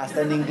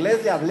 Hasta en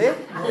inglés le hablé.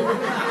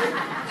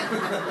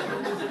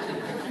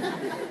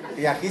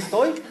 Y aquí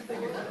estoy.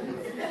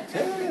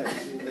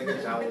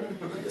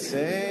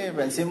 Sí,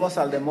 vencimos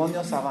al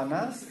demonio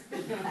Sabanás.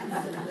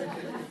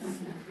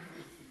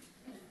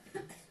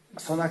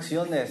 Son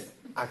acciones.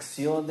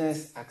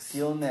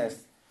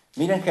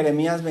 Miren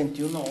Jeremías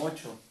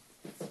 21:8.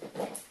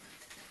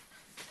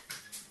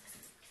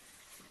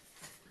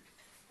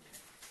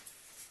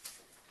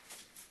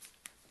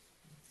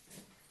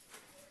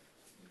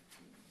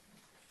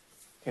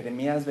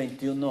 Jeremías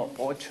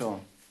 21:8.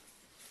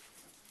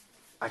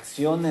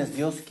 Acciones,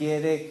 Dios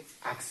quiere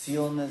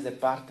acciones de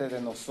parte de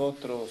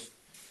nosotros.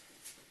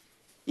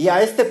 Y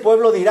a este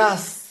pueblo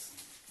dirás,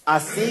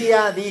 así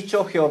ha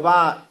dicho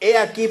Jehová, he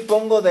aquí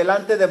pongo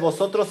delante de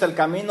vosotros el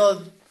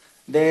camino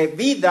de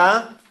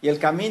vida y el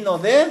camino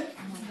de...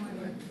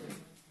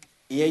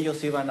 Y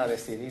ellos iban a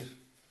decidir.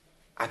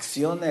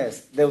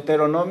 Acciones,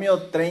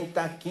 Deuteronomio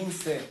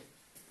 30:15.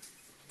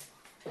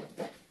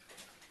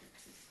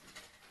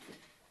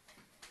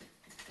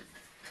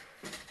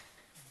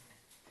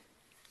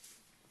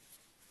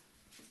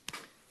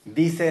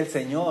 Dice el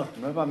Señor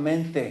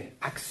nuevamente,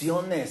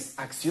 acciones,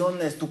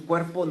 tu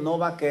cuerpo no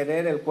va a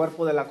querer, el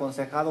cuerpo del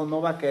aconsejado no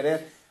va a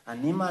querer,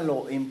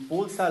 anímalo,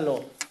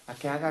 impúlsalo a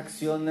que haga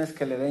acciones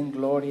que le den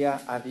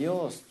gloria a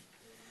Dios.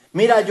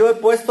 Mira, yo he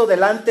puesto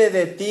delante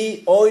de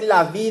ti hoy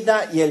la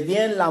vida y el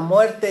bien, la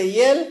muerte y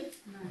el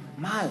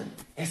mal.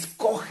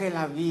 Escoge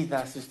la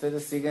vida, si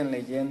ustedes siguen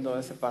leyendo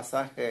ese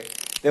pasaje.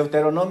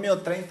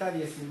 Deuteronomio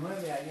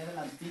 30:19, ahí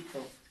adelantito.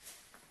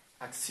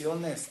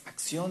 Acciones.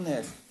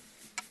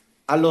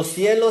 A los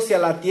cielos y a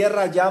la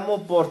tierra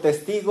llamo por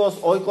testigos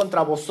hoy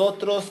contra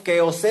vosotros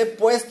que os he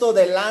puesto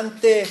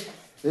delante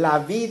la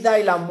vida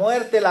y la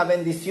muerte, la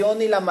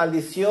bendición y la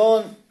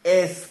maldición.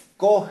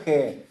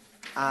 Escoge.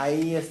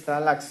 Ahí está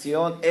la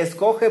acción.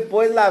 Escoge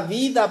pues la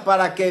vida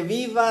para que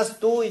vivas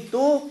tú y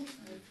tú.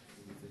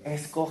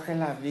 Escoge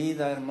la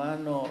vida,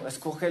 hermano.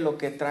 Escoge lo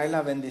que trae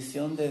la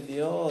bendición de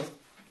Dios.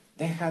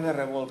 Deja de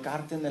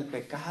revolcarte en el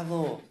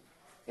pecado.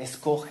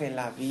 Escoge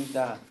la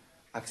vida.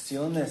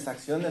 Acciones,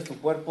 tu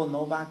cuerpo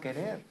no va a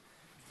querer,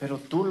 pero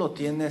tú lo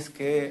tienes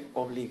que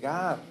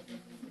obligar.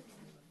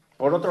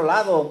 Por otro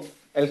lado,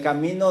 el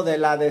camino de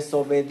la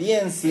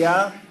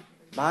desobediencia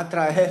va a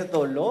traer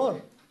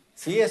dolor.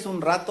 Sí, es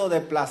un rato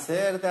de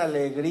placer, de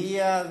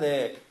alegría,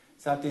 de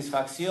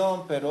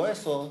satisfacción, pero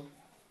eso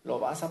lo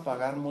vas a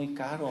pagar muy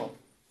caro.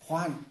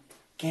 Juan,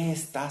 ¿qué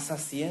estás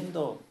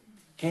haciendo?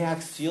 ¿Qué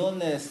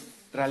acciones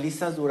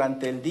realizas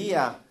durante el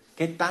día?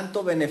 ¿Qué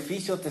tanto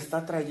beneficio te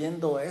está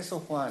trayendo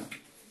eso, Juan?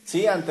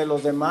 Sí, ante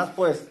los demás,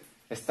 pues,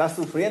 estás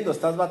sufriendo,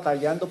 estás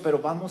batallando, pero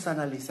vamos a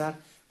analizar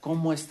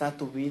cómo está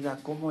tu vida,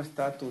 cómo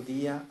está tu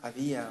día a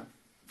día.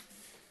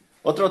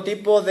 Otro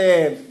tipo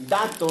de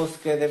datos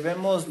que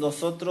debemos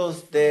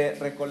nosotros de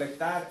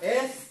recolectar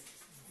es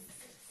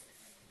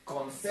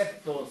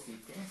conceptos. ¿Y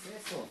qué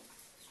es eso?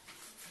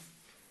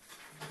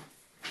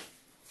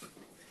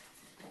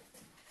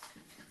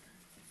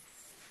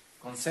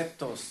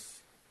 Conceptos.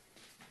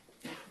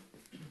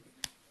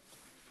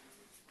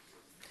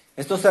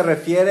 Esto se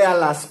refiere a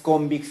las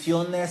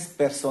convicciones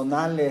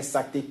personales,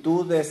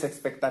 actitudes,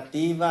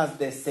 expectativas,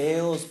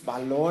 deseos,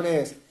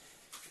 valores.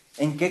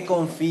 ¿En qué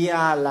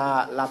confía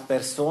la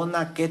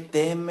persona? ¿Qué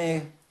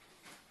teme?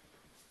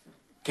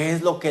 ¿Qué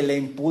es lo que le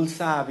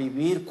impulsa a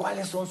vivir?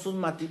 ¿Cuáles son sus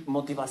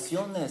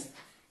motivaciones?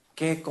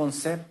 ¿Qué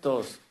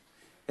conceptos?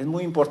 Es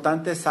muy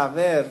importante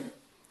saber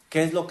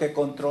qué es lo que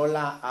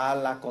controla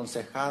al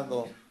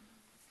aconsejado.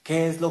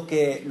 ¿Qué es lo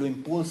que lo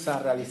impulsa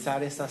a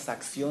realizar esas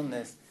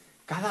acciones?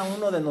 Cada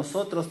uno de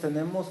nosotros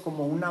tenemos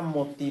como una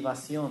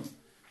motivación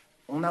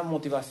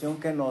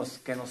que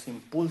nos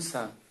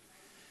impulsa.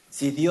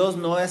 Si Dios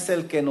no es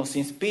el que nos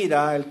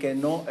inspira,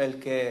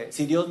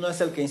 si Dios no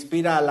es el que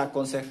inspira al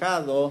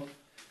aconsejado,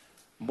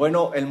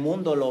 bueno, el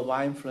mundo lo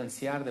va a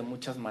influenciar de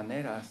muchas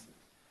maneras.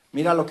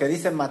 Mira lo que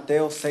dice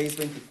Mateo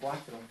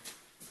 6:24.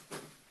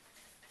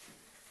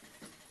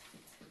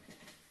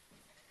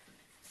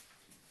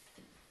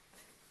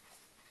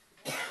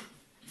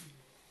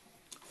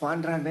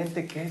 Juan,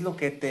 realmente, ¿qué es lo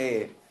que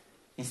te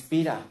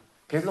inspira?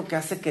 ¿Qué es lo que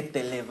hace que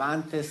te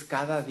levantes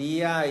cada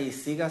día y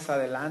sigas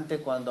adelante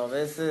cuando a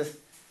veces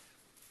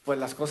pues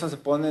las cosas se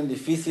ponen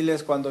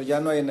difíciles, cuando ya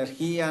no hay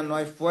energía, no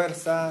hay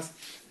fuerzas?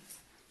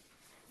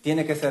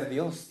 Tiene que ser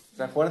Dios.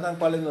 ¿Recuerdan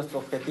cuál es nuestro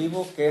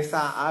objetivo? Que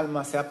esa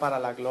alma sea para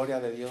la gloria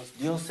de Dios.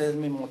 Dios es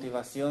mi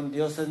motivación,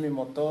 Dios es mi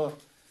motor,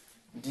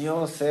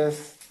 Dios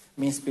es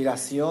mi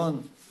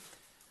inspiración.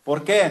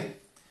 ¿Por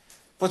qué?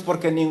 Pues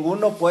porque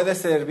ninguno puede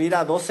servir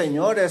a dos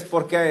señores,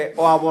 porque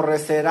o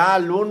aborrecerá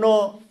al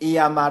uno y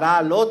amará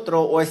al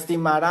otro, o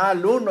estimará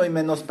al uno y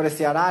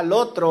menospreciará al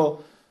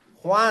otro.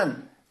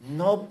 Juan,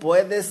 no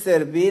puedes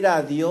servir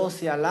a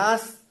Dios y a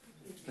las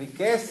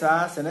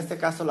riquezas, en este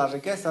caso las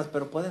riquezas,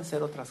 pero pueden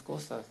ser otras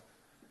cosas.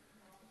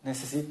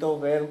 Necesito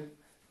ver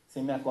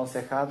si mi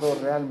aconsejado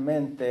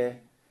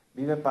realmente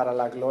vive para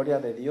la gloria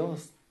de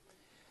Dios.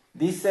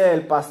 Dice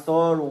el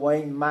pastor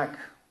Wayne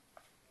Mack: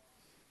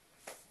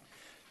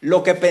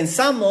 lo que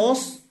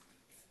pensamos,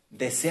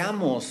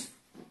 deseamos.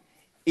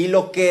 Y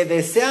lo que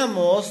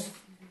deseamos,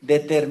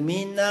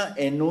 determina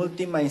en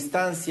última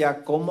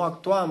instancia cómo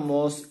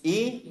actuamos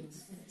y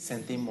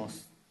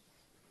sentimos.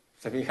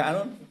 ¿Se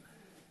fijaron?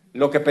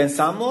 Lo que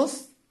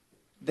pensamos,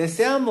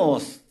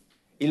 deseamos.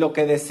 Y lo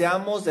que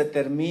deseamos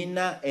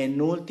determina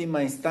en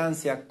última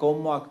instancia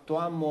cómo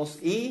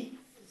actuamos y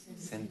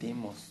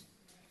sentimos.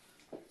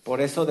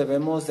 Por eso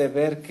debemos de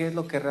ver qué es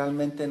lo que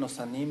realmente nos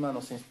anima,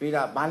 nos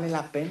inspira. ¿Vale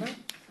la pena?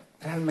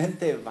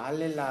 ¿Realmente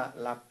vale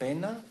la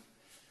pena?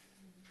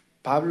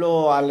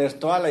 Pablo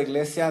alertó a la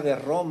iglesia de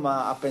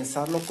Roma a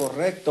pensar lo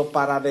correcto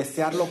para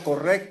desear lo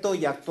correcto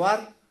y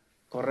actuar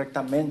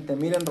correctamente.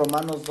 Miren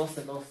Romanos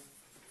 12:2.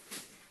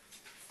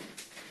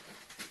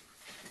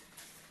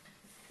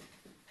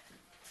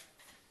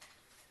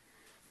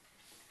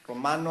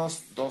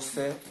 Romanos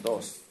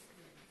 12:2.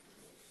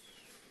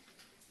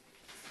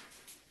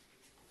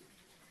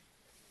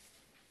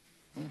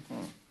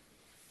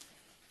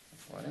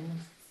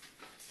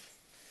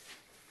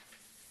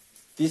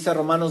 Dice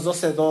Romanos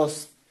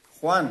 12:2,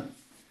 Juan,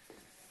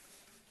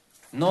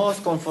 no os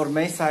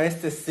conforméis a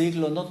este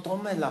siglo, no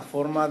tomes la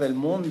forma del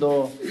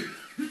mundo,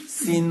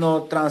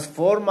 sino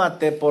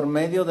transfórmate por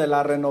medio de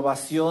la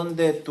renovación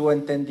de tu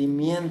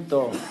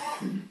entendimiento.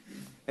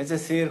 Es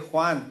decir,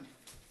 Juan,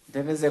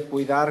 debes de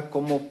cuidar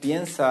cómo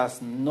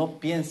piensas, no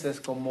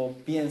pienses como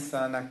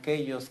piensan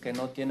aquellos que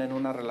no tienen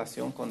una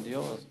relación con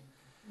Dios.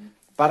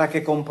 Para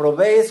que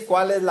comprobéis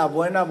cuál es la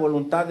buena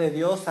voluntad de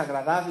Dios,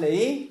 agradable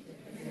y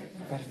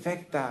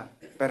perfecta.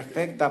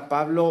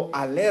 Pablo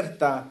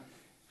alerta.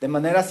 De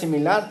manera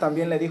similar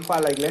también le dijo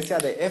a la iglesia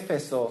de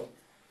Éfeso,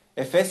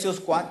 Efesios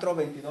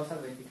 4:22 al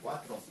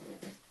 24.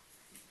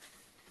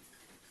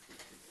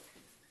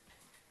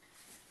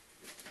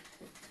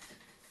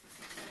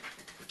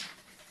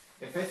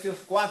 Efesios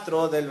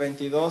 4 del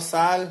 22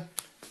 al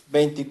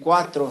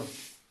 24.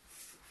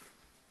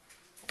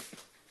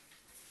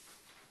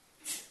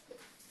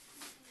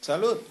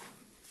 Salud.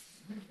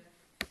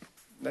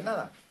 De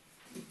nada.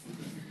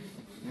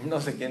 No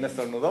sé quién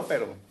estornudó,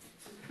 pero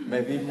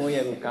me vi muy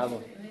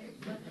educado.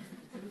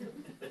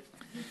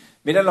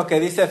 Miren lo que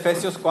dice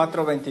Efesios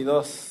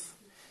 4:22.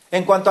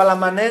 En cuanto a la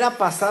manera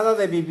pasada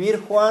de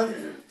vivir, Juan,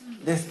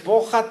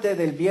 despójate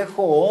del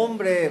viejo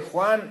hombre.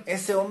 Juan,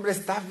 ese hombre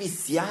está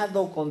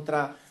viciado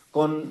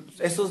con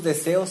esos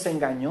deseos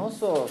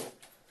engañosos.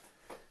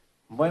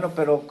 Bueno,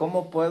 pero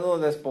 ¿cómo puedo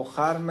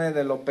despojarme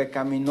de lo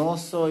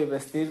pecaminoso y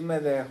vestirme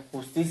de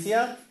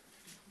justicia?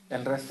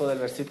 El resto del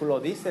versículo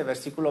dice,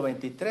 versículo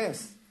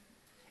 23.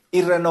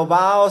 Y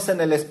renovaos en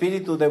el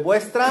espíritu de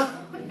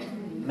vuestra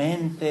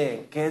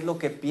mente. ¿Qué es lo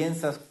que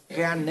piensas?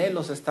 ¿Qué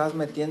anhelos estás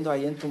metiendo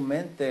ahí en tu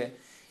mente?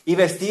 Y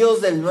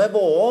vestíos del nuevo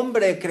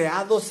hombre,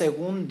 creado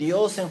según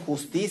Dios en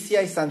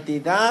justicia y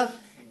santidad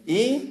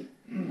y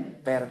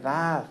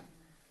verdad.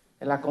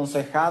 El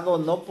aconsejado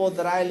no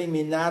podrá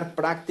eliminar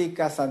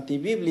prácticas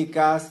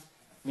antibíblicas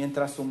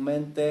mientras su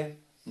mente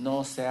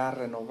no sea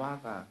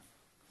renovada.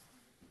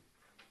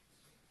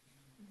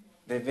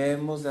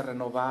 Debemos de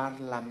renovar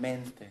la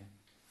mente.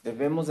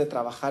 Debemos de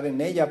trabajar en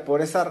ella.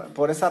 Por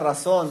esa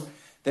razón,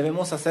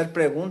 debemos hacer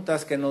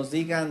preguntas que nos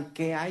digan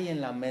qué hay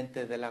en la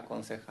mente del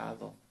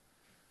aconsejado.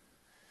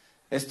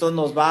 Esto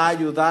nos va a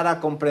ayudar a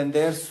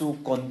comprender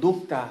su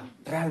conducta,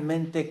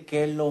 realmente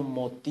qué lo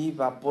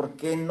motiva, por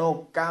qué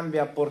no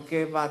cambia, por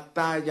qué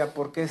batalla,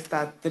 por qué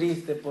está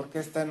triste, por qué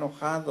está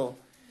enojado.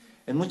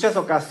 En muchas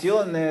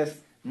ocasiones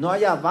no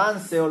hay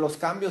avance o los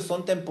cambios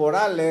son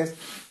temporales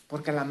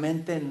porque la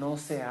mente no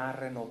se ha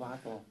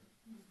renovado.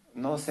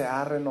 No se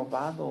ha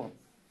renovado.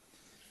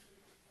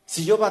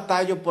 Si yo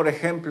batallo, por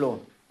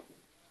ejemplo,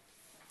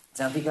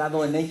 ¿se han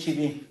fijado en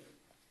H-E-B?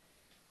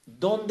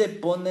 ¿Dónde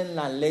ponen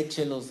la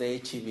leche los de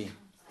H-E-B?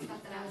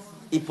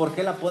 ¿Y por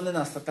qué la ponen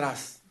hasta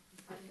atrás?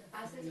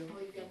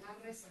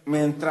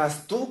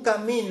 Mientras tú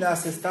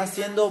caminas, estás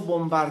siendo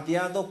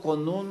bombardeado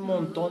con un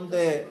montón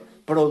de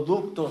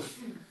productos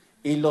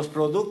y los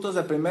productos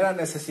de primera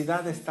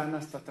necesidad están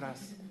hasta atrás.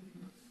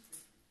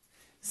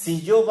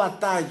 Si yo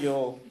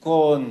batallo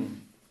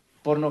con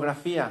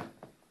pornografía,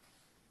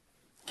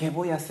 ¿qué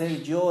voy a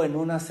hacer yo en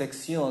una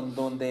sección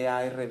donde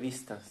hay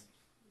revistas?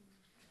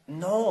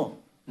 No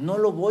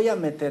lo voy a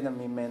meter en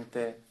mi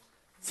mente.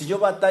 Si yo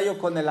batallo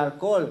con el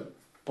alcohol,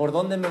 ¿por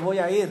dónde me voy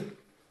a ir?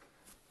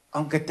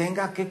 Aunque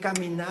tenga que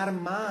caminar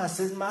más,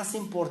 es más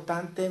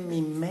importante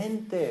mi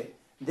mente.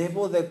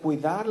 Debo de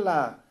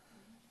cuidarla.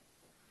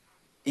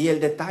 Y el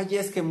detalle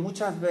es que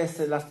muchas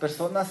veces las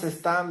personas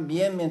están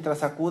bien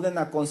mientras acuden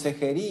a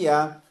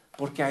consejería,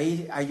 porque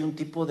ahí hay un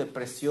tipo de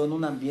presión,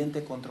 un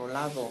ambiente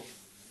controlado.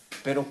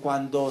 Pero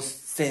cuando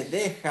se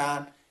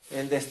dejan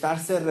el de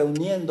estarse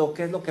reuniendo,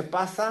 ¿qué es lo que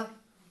pasa?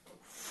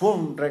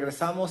 ¡Fum!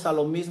 Regresamos a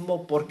lo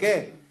mismo. ¿Por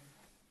qué?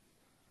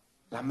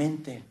 La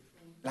mente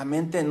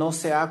no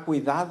se ha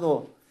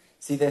cuidado.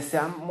 Si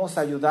deseamos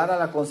ayudar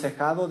al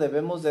aconsejado,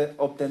 debemos de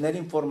obtener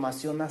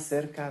información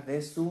acerca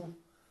de su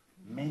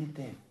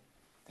mente.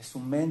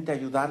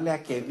 Ayudarle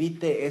a que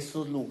evite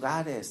esos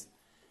lugares,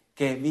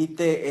 que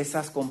evite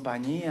esas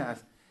compañías,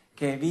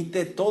 que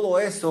evite todo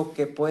eso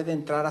que puede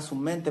entrar a su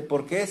mente,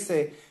 porque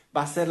ese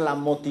va a ser la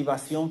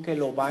motivación que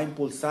lo va a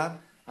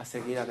impulsar a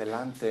seguir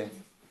adelante.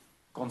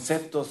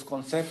 Conceptos,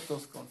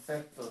 conceptos,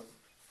 conceptos.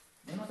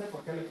 Yo no sé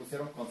por qué le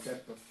pusieron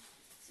conceptos.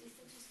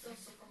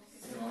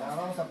 Pero ahora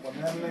vamos a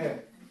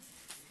ponerle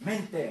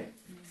mente.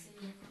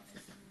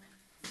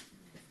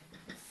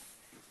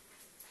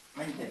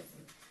 Mente.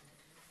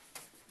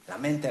 La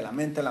mente, la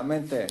mente, la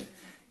mente.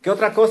 ¿Qué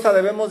otra cosa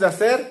debemos de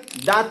hacer?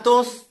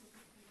 Datos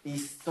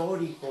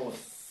históricos.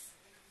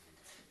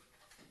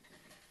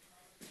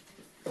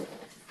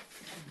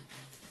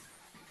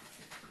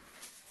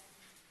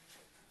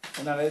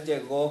 Una vez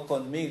llegó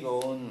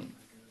conmigo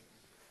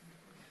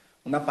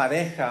una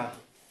pareja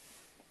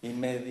y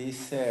me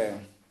dice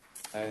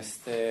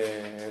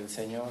el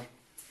señor,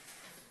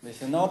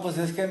 dice, no, pues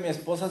es que mi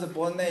esposa se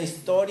pone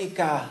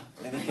histórica.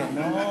 Le dije,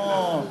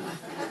 no,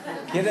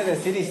 quiere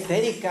decir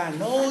histérica.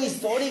 No,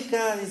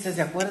 histórica. Dice,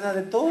 se acuerda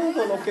de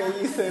todo lo que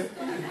hice.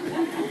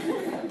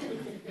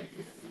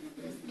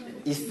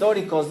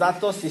 Históricos,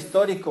 datos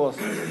históricos.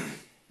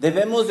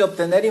 Debemos de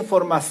obtener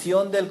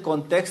información del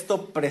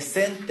contexto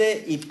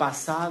presente y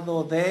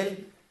pasado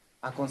del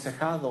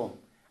aconsejado.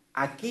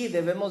 Aquí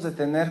debemos de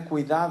tener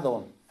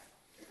cuidado.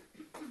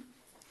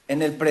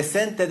 En el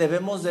presente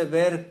debemos de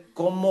ver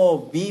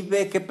cómo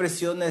vive, qué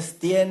presiones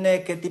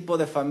tiene, qué tipo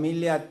de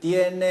familia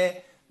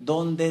tiene,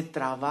 dónde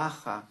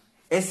trabaja.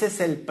 Ese es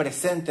el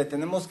presente.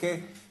 Tenemos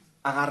que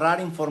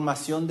agarrar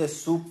información de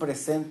su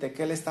presente,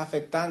 qué le está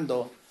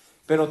afectando.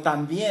 Pero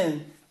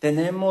también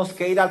tenemos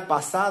que ir al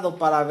pasado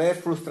para ver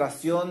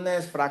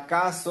frustraciones,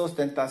 fracasos,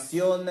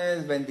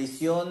 tentaciones,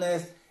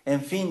 bendiciones,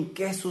 en fin,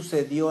 qué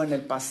sucedió en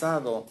el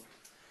pasado.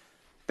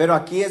 Pero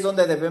aquí es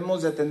donde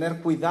debemos de tener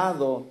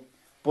cuidado,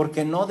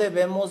 porque no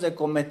debemos de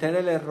cometer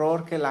el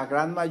error que la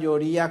gran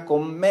mayoría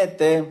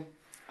comete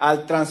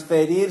al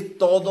transferir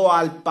todo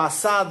al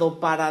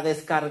pasado para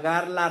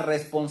descargar la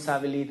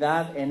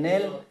responsabilidad en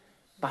el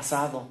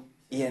pasado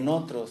y en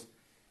otros.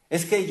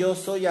 Es que yo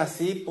soy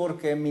así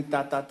porque mi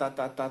ta.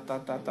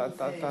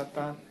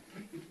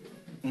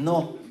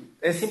 No,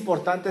 es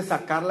importante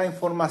sacar la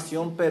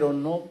información, pero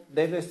no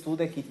debes tú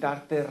de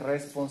quitarte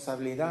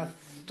responsabilidad.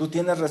 Tú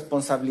tienes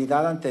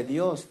responsabilidad ante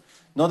Dios.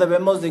 No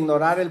debemos de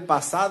ignorar el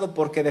pasado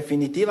porque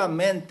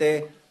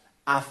definitivamente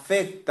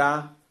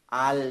afecta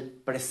al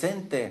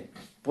presente.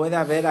 Puede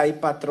haber ahí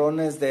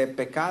patrones de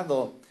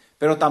pecado,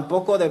 pero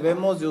tampoco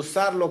debemos de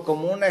usarlo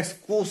como una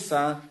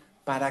excusa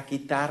para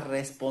quitar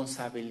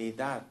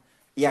responsabilidad.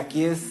 Y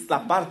aquí es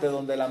la parte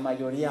donde la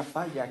mayoría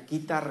falla,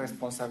 quita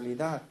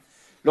responsabilidad.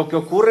 Lo que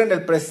ocurre en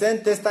el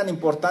presente es tan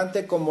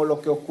importante como lo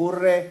que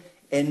ocurre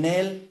en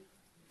el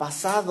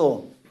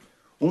pasado.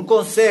 Un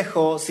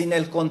consejo sin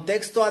el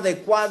contexto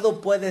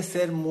adecuado puede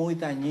ser muy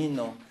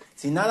dañino.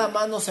 Si nada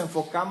más nos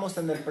enfocamos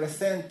en el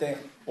presente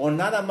o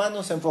nada más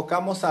nos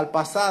enfocamos al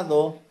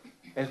pasado,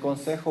 el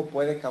consejo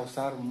puede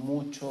causar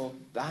mucho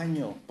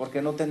daño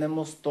porque no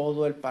tenemos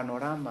todo el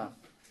panorama.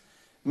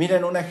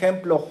 Miren un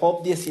ejemplo,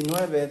 Job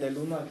 19, del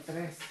 1 al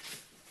 3.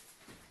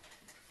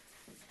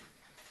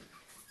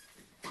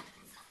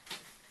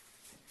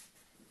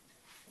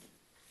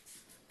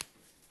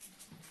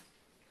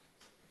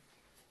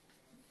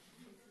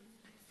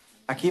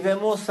 Aquí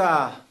vemos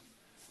a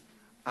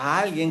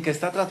alguien que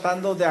está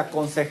tratando de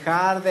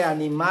aconsejar, de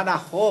animar a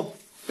Job,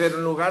 pero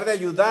en lugar de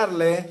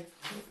ayudarle,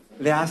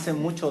 le hace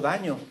mucho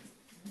daño,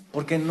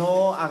 porque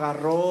no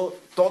agarró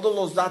todos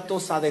los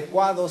datos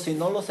adecuados y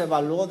no los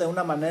evaluó de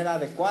una manera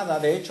adecuada.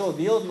 De hecho,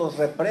 Dios los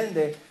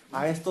reprende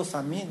a estos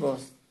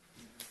amigos.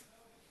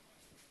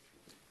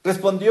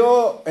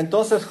 Respondió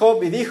entonces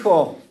Job y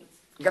dijo,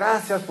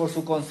 gracias por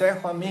su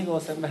consejo,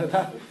 amigos, en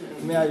verdad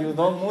me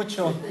ayudó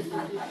mucho.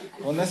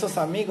 Con esos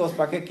amigos,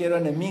 ¿para qué quiero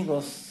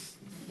enemigos?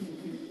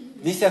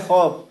 Dice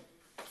Job,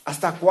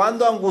 ¿hasta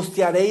cuándo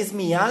angustiaréis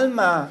mi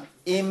alma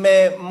y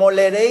me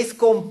moleréis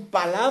con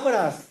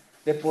palabras?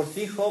 De por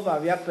sí Job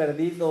había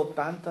perdido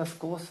tantas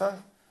cosas.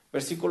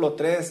 Versículo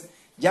 3,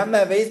 ya me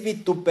habéis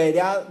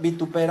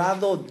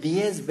vituperado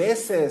 10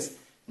 veces.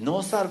 ¿No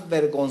os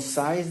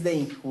avergonzáis de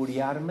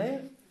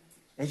injuriarme?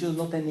 Ellos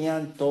no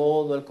tenían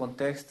todo el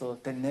contexto.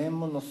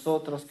 Tenemos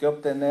nosotros que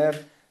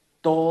obtener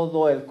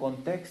todo el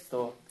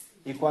contexto.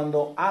 Y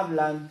cuando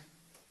hablan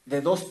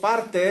de dos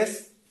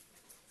partes,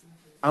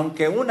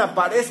 aunque una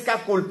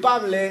parezca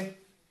culpable,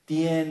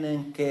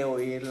 tienen que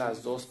oír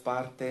las dos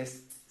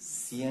partes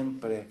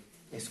siempre.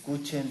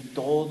 Escuchen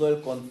todo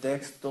el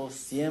contexto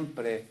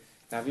siempre.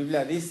 La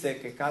Biblia dice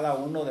que cada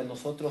uno de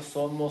nosotros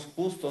somos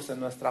justos en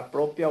nuestra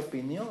propia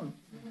opinión.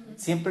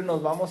 Siempre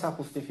nos vamos a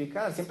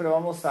justificar, siempre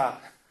vamos a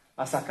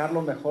sacar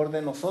lo mejor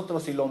de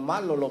nosotros y lo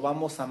malo lo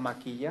vamos a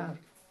maquillar.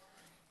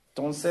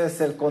 Entonces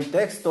el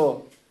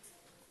contexto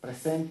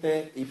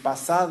presente y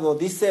pasado,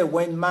 dice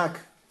Wayne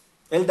Mack,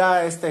 él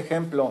da este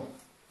ejemplo.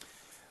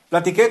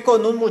 Platiqué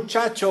con un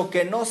muchacho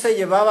que no se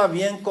llevaba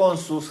bien con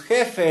sus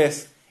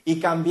jefes y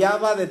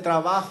cambiaba de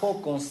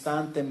trabajo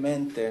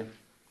constantemente.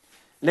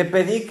 Le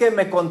pedí que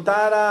me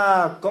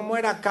contara cómo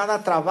era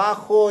cada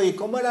trabajo y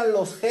cómo eran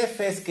los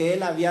jefes que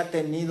él había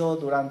tenido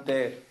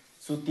durante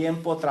su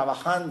tiempo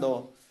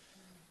trabajando.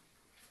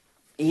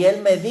 Y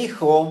él me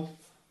dijo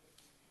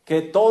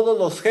que todos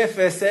los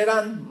jefes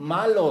eran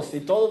malos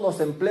y todos los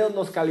empleos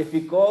los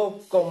calificó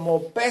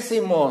como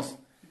pésimos.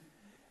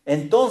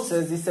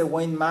 Entonces, dice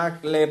Wayne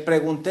Mack, le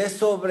pregunté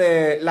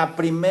sobre la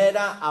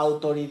primera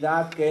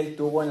autoridad que él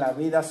tuvo en la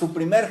vida. Su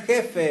primer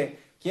jefe,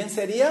 ¿quién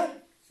sería?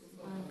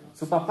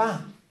 Su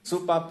papá.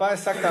 Su papá,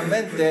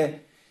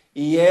 exactamente.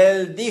 Y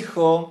él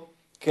dijo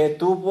que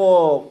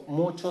tuvo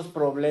muchos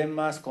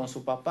problemas con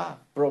su papá,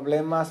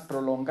 problemas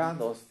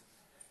prolongados.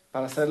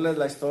 Para hacerles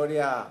la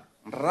historia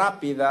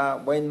rápida,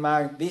 Wayne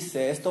Mack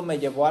dice, esto me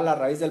llevó a la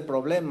raíz del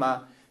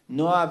problema.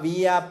 No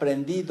había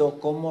aprendido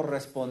cómo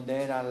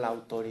responder a la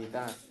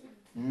autoridad.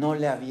 No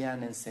le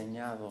habían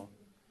enseñado.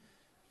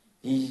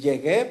 Y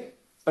llegué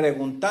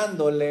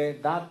preguntándole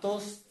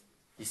datos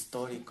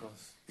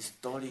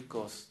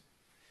históricos.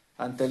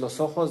 Ante los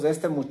ojos de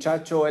este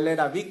muchacho, él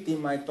era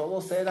víctima y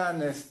todos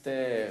eran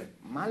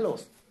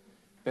malos.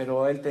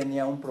 Pero él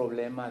tenía un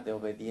problema de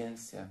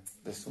obediencia,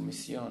 de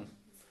sumisión.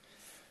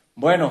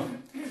 Bueno,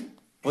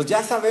 pues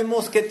ya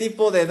sabemos qué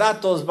tipo de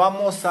datos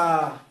vamos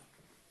a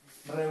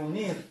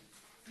reunir.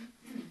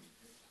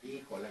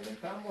 Híjole, ¿le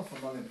entramos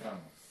o no le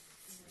entramos?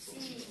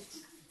 Sí.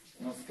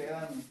 Nos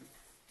quedan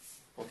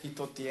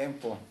poquito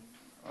tiempo.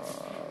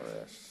 A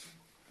ver.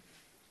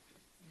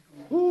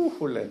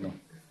 No.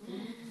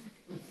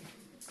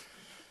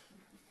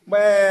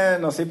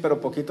 Bueno, sí,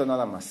 pero poquito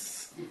nada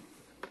más.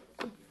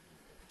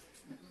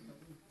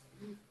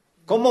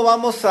 ¿Cómo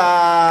vamos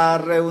a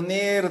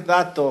reunir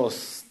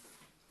datos?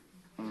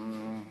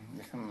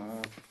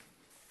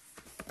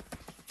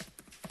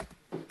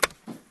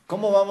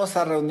 ¿Cómo vamos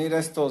a reunir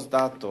estos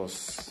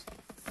datos?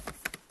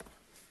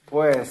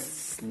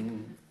 Pues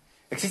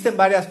existen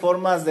varias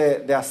formas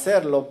de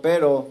hacerlo,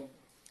 pero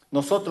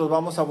nosotros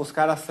vamos a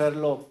buscar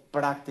hacerlo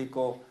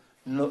práctico.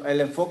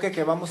 El enfoque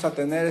que vamos a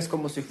tener es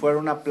como si fuera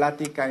una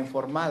plática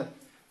informal.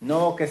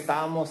 No que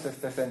estamos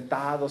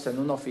sentados en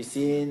una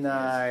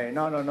oficina,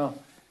 no.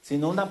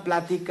 Sino una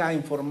plática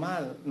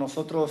informal,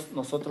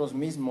 nosotros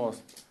mismos.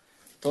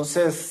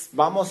 Entonces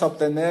vamos a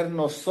obtener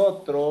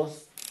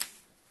nosotros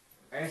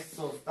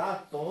estos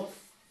datos.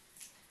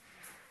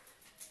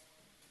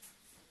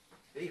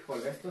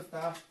 Híjole, esto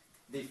está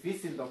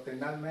difícil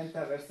doctrinalmente,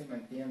 a ver si me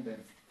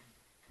entienden.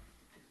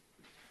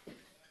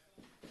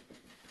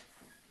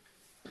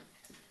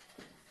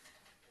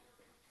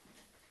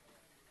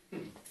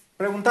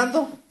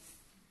 Preguntando,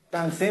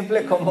 tan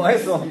simple como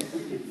eso.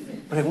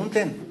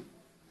 Pregunten.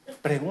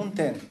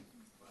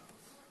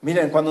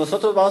 Miren, cuando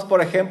nosotros vamos,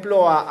 por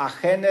ejemplo, a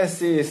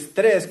Génesis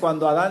 3,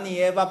 cuando Adán y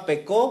Eva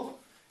pecó,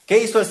 ¿qué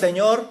hizo el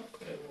Señor?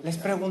 Les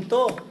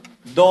preguntó,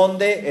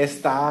 ¿dónde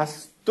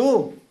estás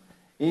tú?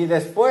 Y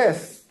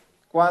después,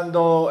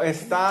 cuando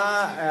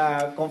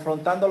está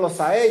confrontándolos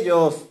a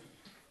ellos,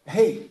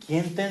 hey,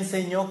 ¿quién te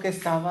enseñó que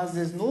estabas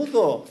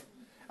desnudo?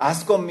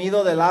 ¿Has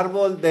comido del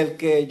árbol del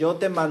que yo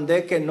te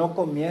mandé que no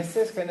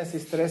comieses?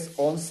 Génesis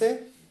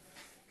 3:11.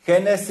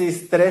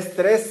 Génesis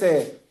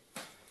 3:13.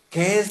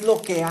 ¿Qué es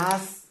lo que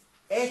has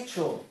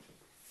hecho?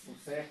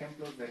 Usé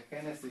ejemplos de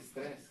Génesis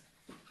 3.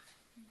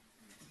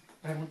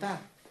 Preguntar.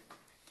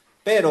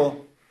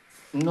 Pero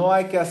no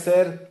hay que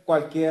hacer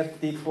cualquier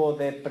tipo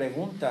de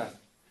preguntas.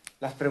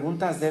 Las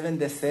preguntas deben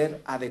de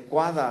ser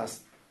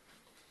adecuadas.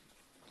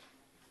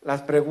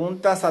 Las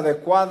preguntas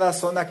adecuadas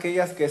son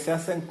aquellas que se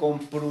hacen con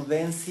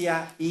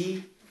prudencia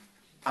y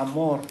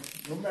amor.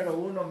 Número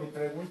 1, mi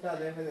pregunta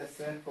debe de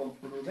ser con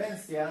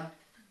prudencia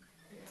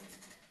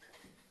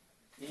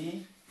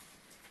y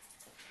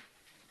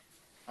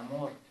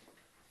amor.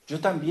 Yo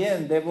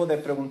también debo de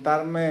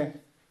preguntarme,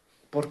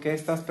 ¿por qué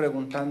estás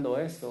preguntando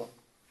eso?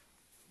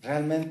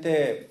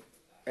 ¿Realmente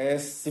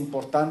es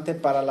importante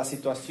para la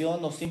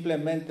situación o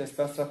simplemente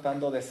estás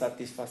tratando de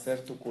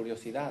satisfacer tu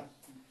curiosidad?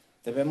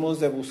 Debemos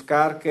de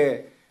buscar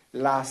que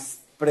las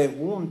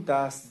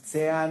preguntas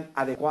sean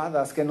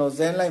adecuadas, que nos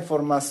den la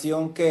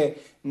información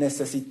que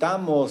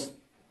necesitamos,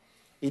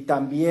 y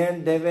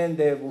también deben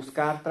de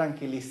buscar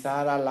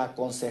tranquilizar al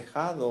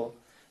aconsejado.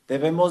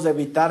 Debemos de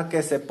evitar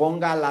que se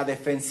ponga a la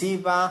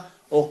defensiva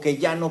o que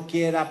ya no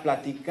quiera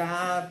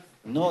platicar.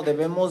 No,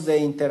 debemos de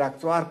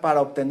interactuar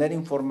para obtener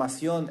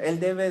información. Él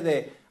debe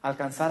de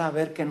alcanzar a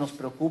ver que nos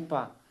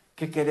preocupa,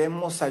 que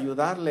queremos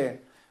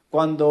ayudarle.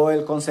 Cuando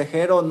el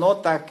consejero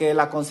nota que el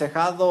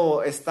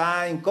aconsejado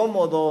está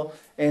incómodo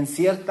en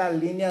ciertas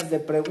líneas de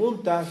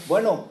preguntas,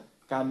 bueno,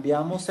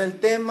 cambiamos el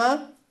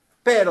tema,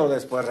 pero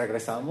después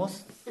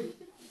regresamos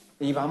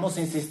y vamos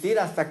a insistir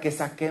hasta que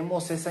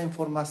saquemos esa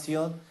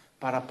información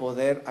para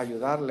poder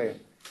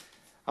ayudarle.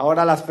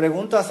 Ahora, las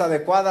preguntas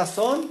adecuadas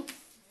son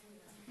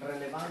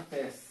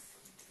relevantes.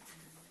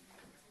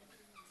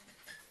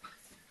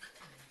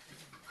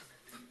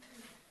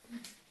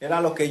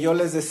 Era lo que yo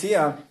les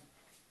decía.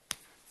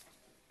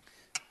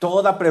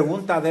 Toda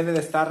pregunta debe de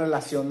estar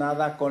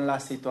relacionada con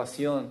la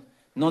situación,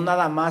 no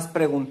nada más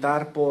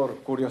preguntar por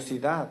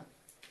curiosidad.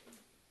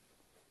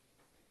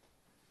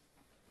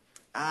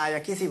 Y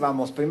aquí sí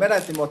vamos. Primera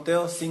de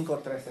Timoteo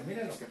 5:13.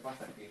 Miren lo que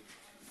pasa aquí.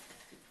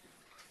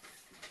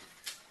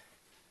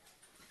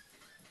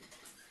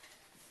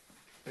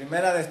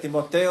 Primera de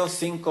Timoteo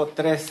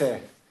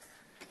 5:13.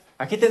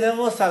 Aquí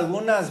tenemos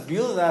algunas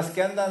viudas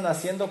que andan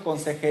haciendo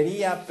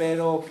consejería,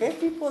 pero ¿qué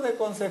tipo de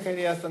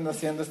consejería están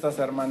haciendo estas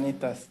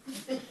hermanitas?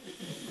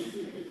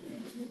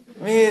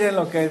 Miren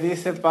lo que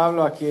dice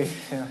Pablo aquí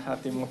a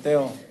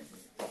Timoteo.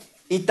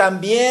 Y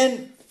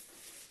también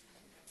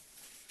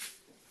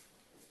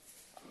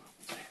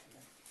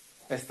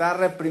está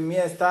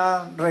reprimida,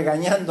 está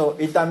regañando.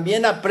 Y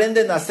también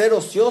aprenden a ser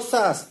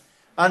ociosas,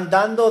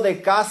 andando de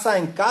casa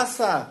en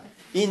casa.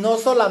 Y no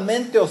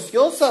solamente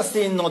ociosas,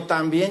 sino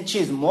también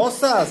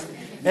chismosas,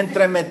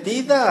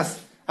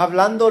 entremetidas,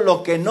 hablando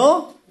lo que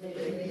no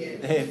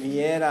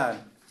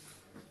debieran.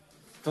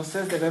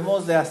 Entonces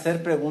debemos de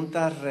hacer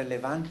preguntas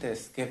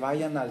relevantes, que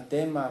vayan al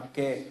tema,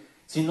 que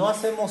si no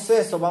hacemos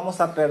eso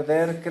vamos a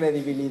perder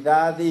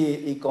credibilidad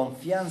y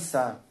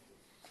confianza.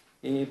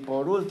 Y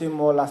por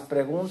último, las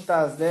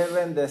preguntas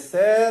deben de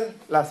ser,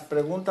 las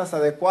preguntas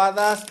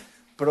adecuadas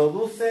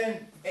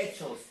producen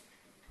hechos.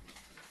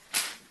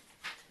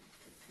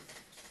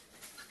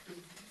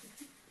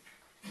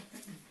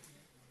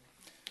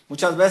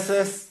 Muchas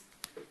veces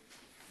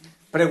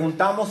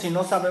preguntamos y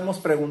no sabemos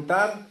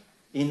preguntar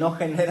y no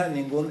genera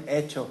ningún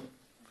hecho.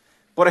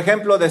 Por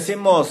ejemplo,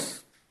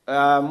 decimos,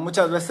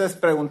 muchas veces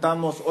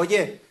preguntamos,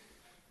 oye,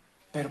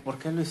 ¿pero por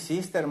qué lo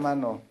hiciste,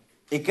 hermano?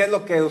 ¿Y qué es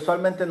lo que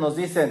usualmente nos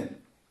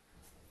dicen?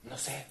 No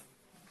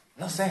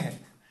sé.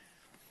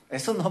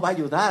 Eso no va a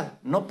ayudar,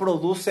 no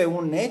produce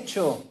un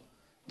hecho.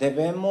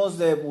 Debemos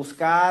de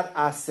buscar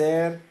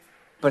hacer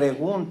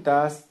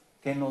preguntas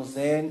que nos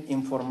den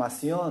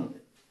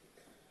información.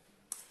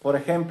 Por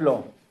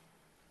ejemplo,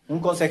 un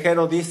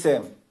consejero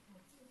dice,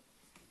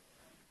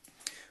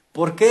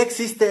 ¿por qué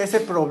existe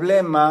ese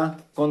problema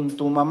con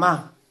tu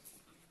mamá?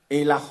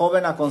 Y la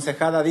joven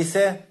aconsejada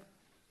dice,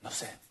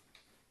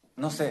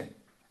 no sé,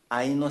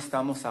 ahí no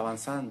estamos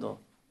avanzando,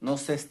 no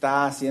se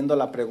está haciendo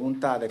la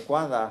pregunta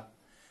adecuada.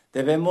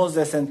 Debemos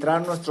de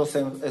centrar nuestros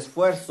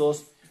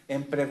esfuerzos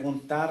en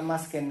preguntar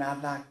más que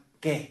nada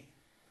 ¿qué?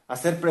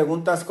 Hacer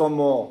preguntas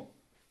como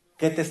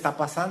 ¿qué te está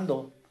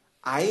pasando?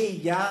 Ahí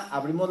ya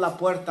abrimos la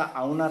puerta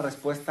a una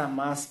respuesta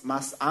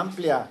más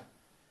amplia.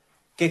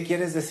 ¿Qué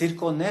quieres decir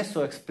con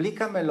eso?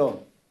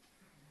 Explícamelo.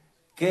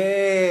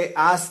 ¿Qué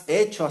has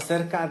hecho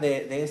acerca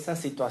de esa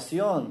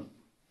situación?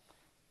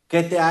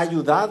 ¿Qué te ha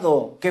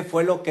ayudado? ¿Qué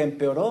fue lo que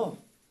empeoró?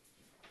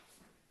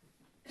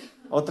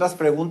 Otras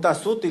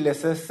preguntas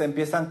útiles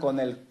empiezan con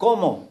el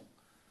 ¿cómo?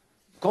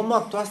 ¿Cómo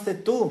actuaste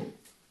tú?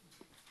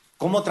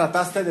 ¿Cómo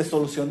trataste de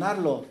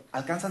solucionarlo?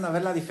 ¿Alcanzan a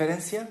ver la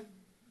diferencia?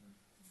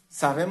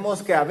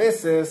 Sabemos que a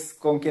veces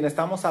con quien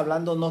estamos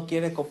hablando no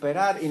quiere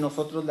cooperar y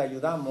nosotros le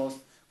ayudamos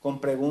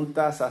con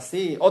preguntas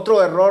así.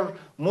 Otro error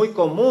muy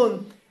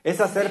común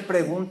es hacer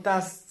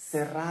preguntas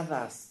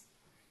cerradas.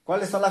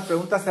 ¿Cuáles son las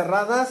preguntas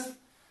cerradas?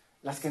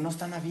 Las que no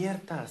están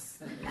abiertas.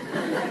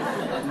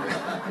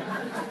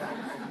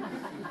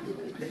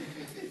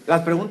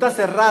 Las preguntas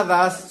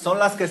cerradas son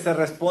las que se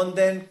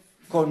responden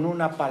con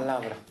una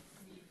palabra.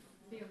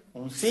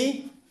 Un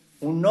sí,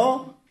 un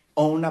no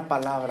o una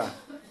palabra.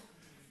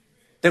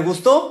 ¿Te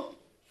gustó?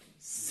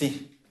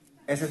 Sí.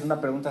 Esa es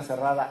una pregunta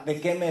cerrada. ¿De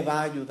qué me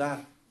va a ayudar?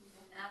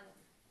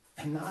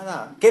 De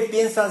nada. ¿Qué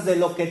piensas de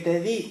lo que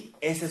te di?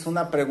 Esa es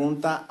una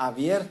pregunta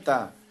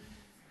abierta.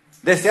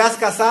 ¿Deseas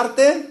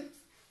casarte?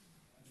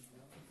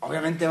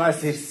 Obviamente va a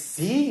decir,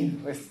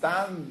 sí,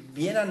 están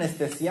bien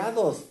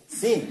anestesiados.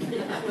 Sí.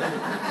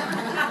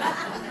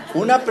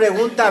 Una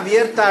pregunta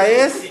abierta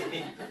es,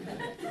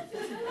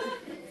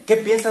 ¿qué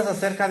piensas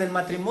acerca del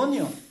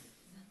matrimonio?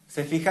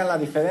 ¿Se fijan la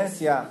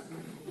diferencia?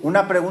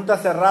 Una pregunta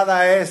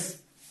cerrada es,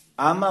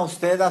 ¿ama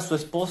usted a su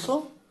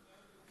esposo?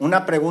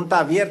 Una pregunta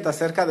abierta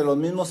acerca de lo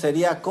mismo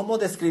sería, ¿cómo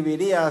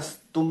describirías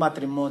tu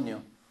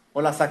matrimonio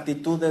o las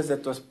actitudes de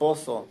tu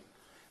esposo?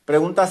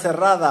 Pregunta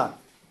cerrada,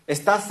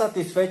 ¿estás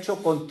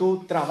satisfecho con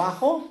tu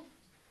trabajo?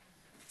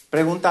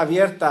 Pregunta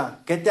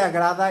abierta, ¿qué te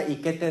agrada y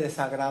qué te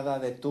desagrada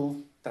de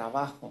tu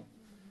trabajo?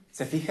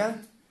 ¿Se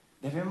fijan?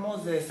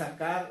 Debemos de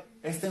sacar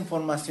esta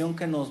información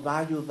que nos va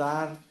a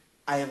ayudar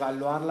a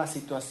evaluar la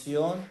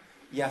situación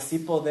y así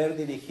poder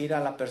dirigir a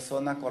la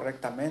persona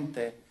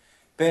correctamente.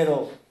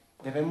 Pero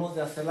debemos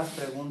de hacer las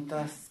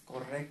preguntas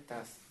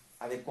correctas,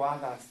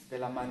 adecuadas, de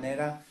la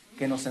manera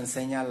que nos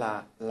enseña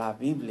la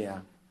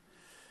Biblia.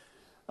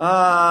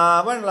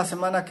 Bueno, la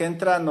semana que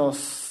entra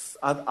nos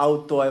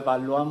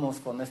autoevaluamos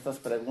con estas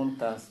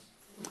preguntas.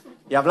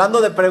 Y hablando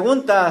de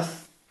preguntas,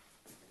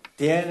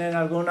 ¿tienen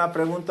alguna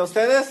pregunta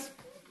ustedes?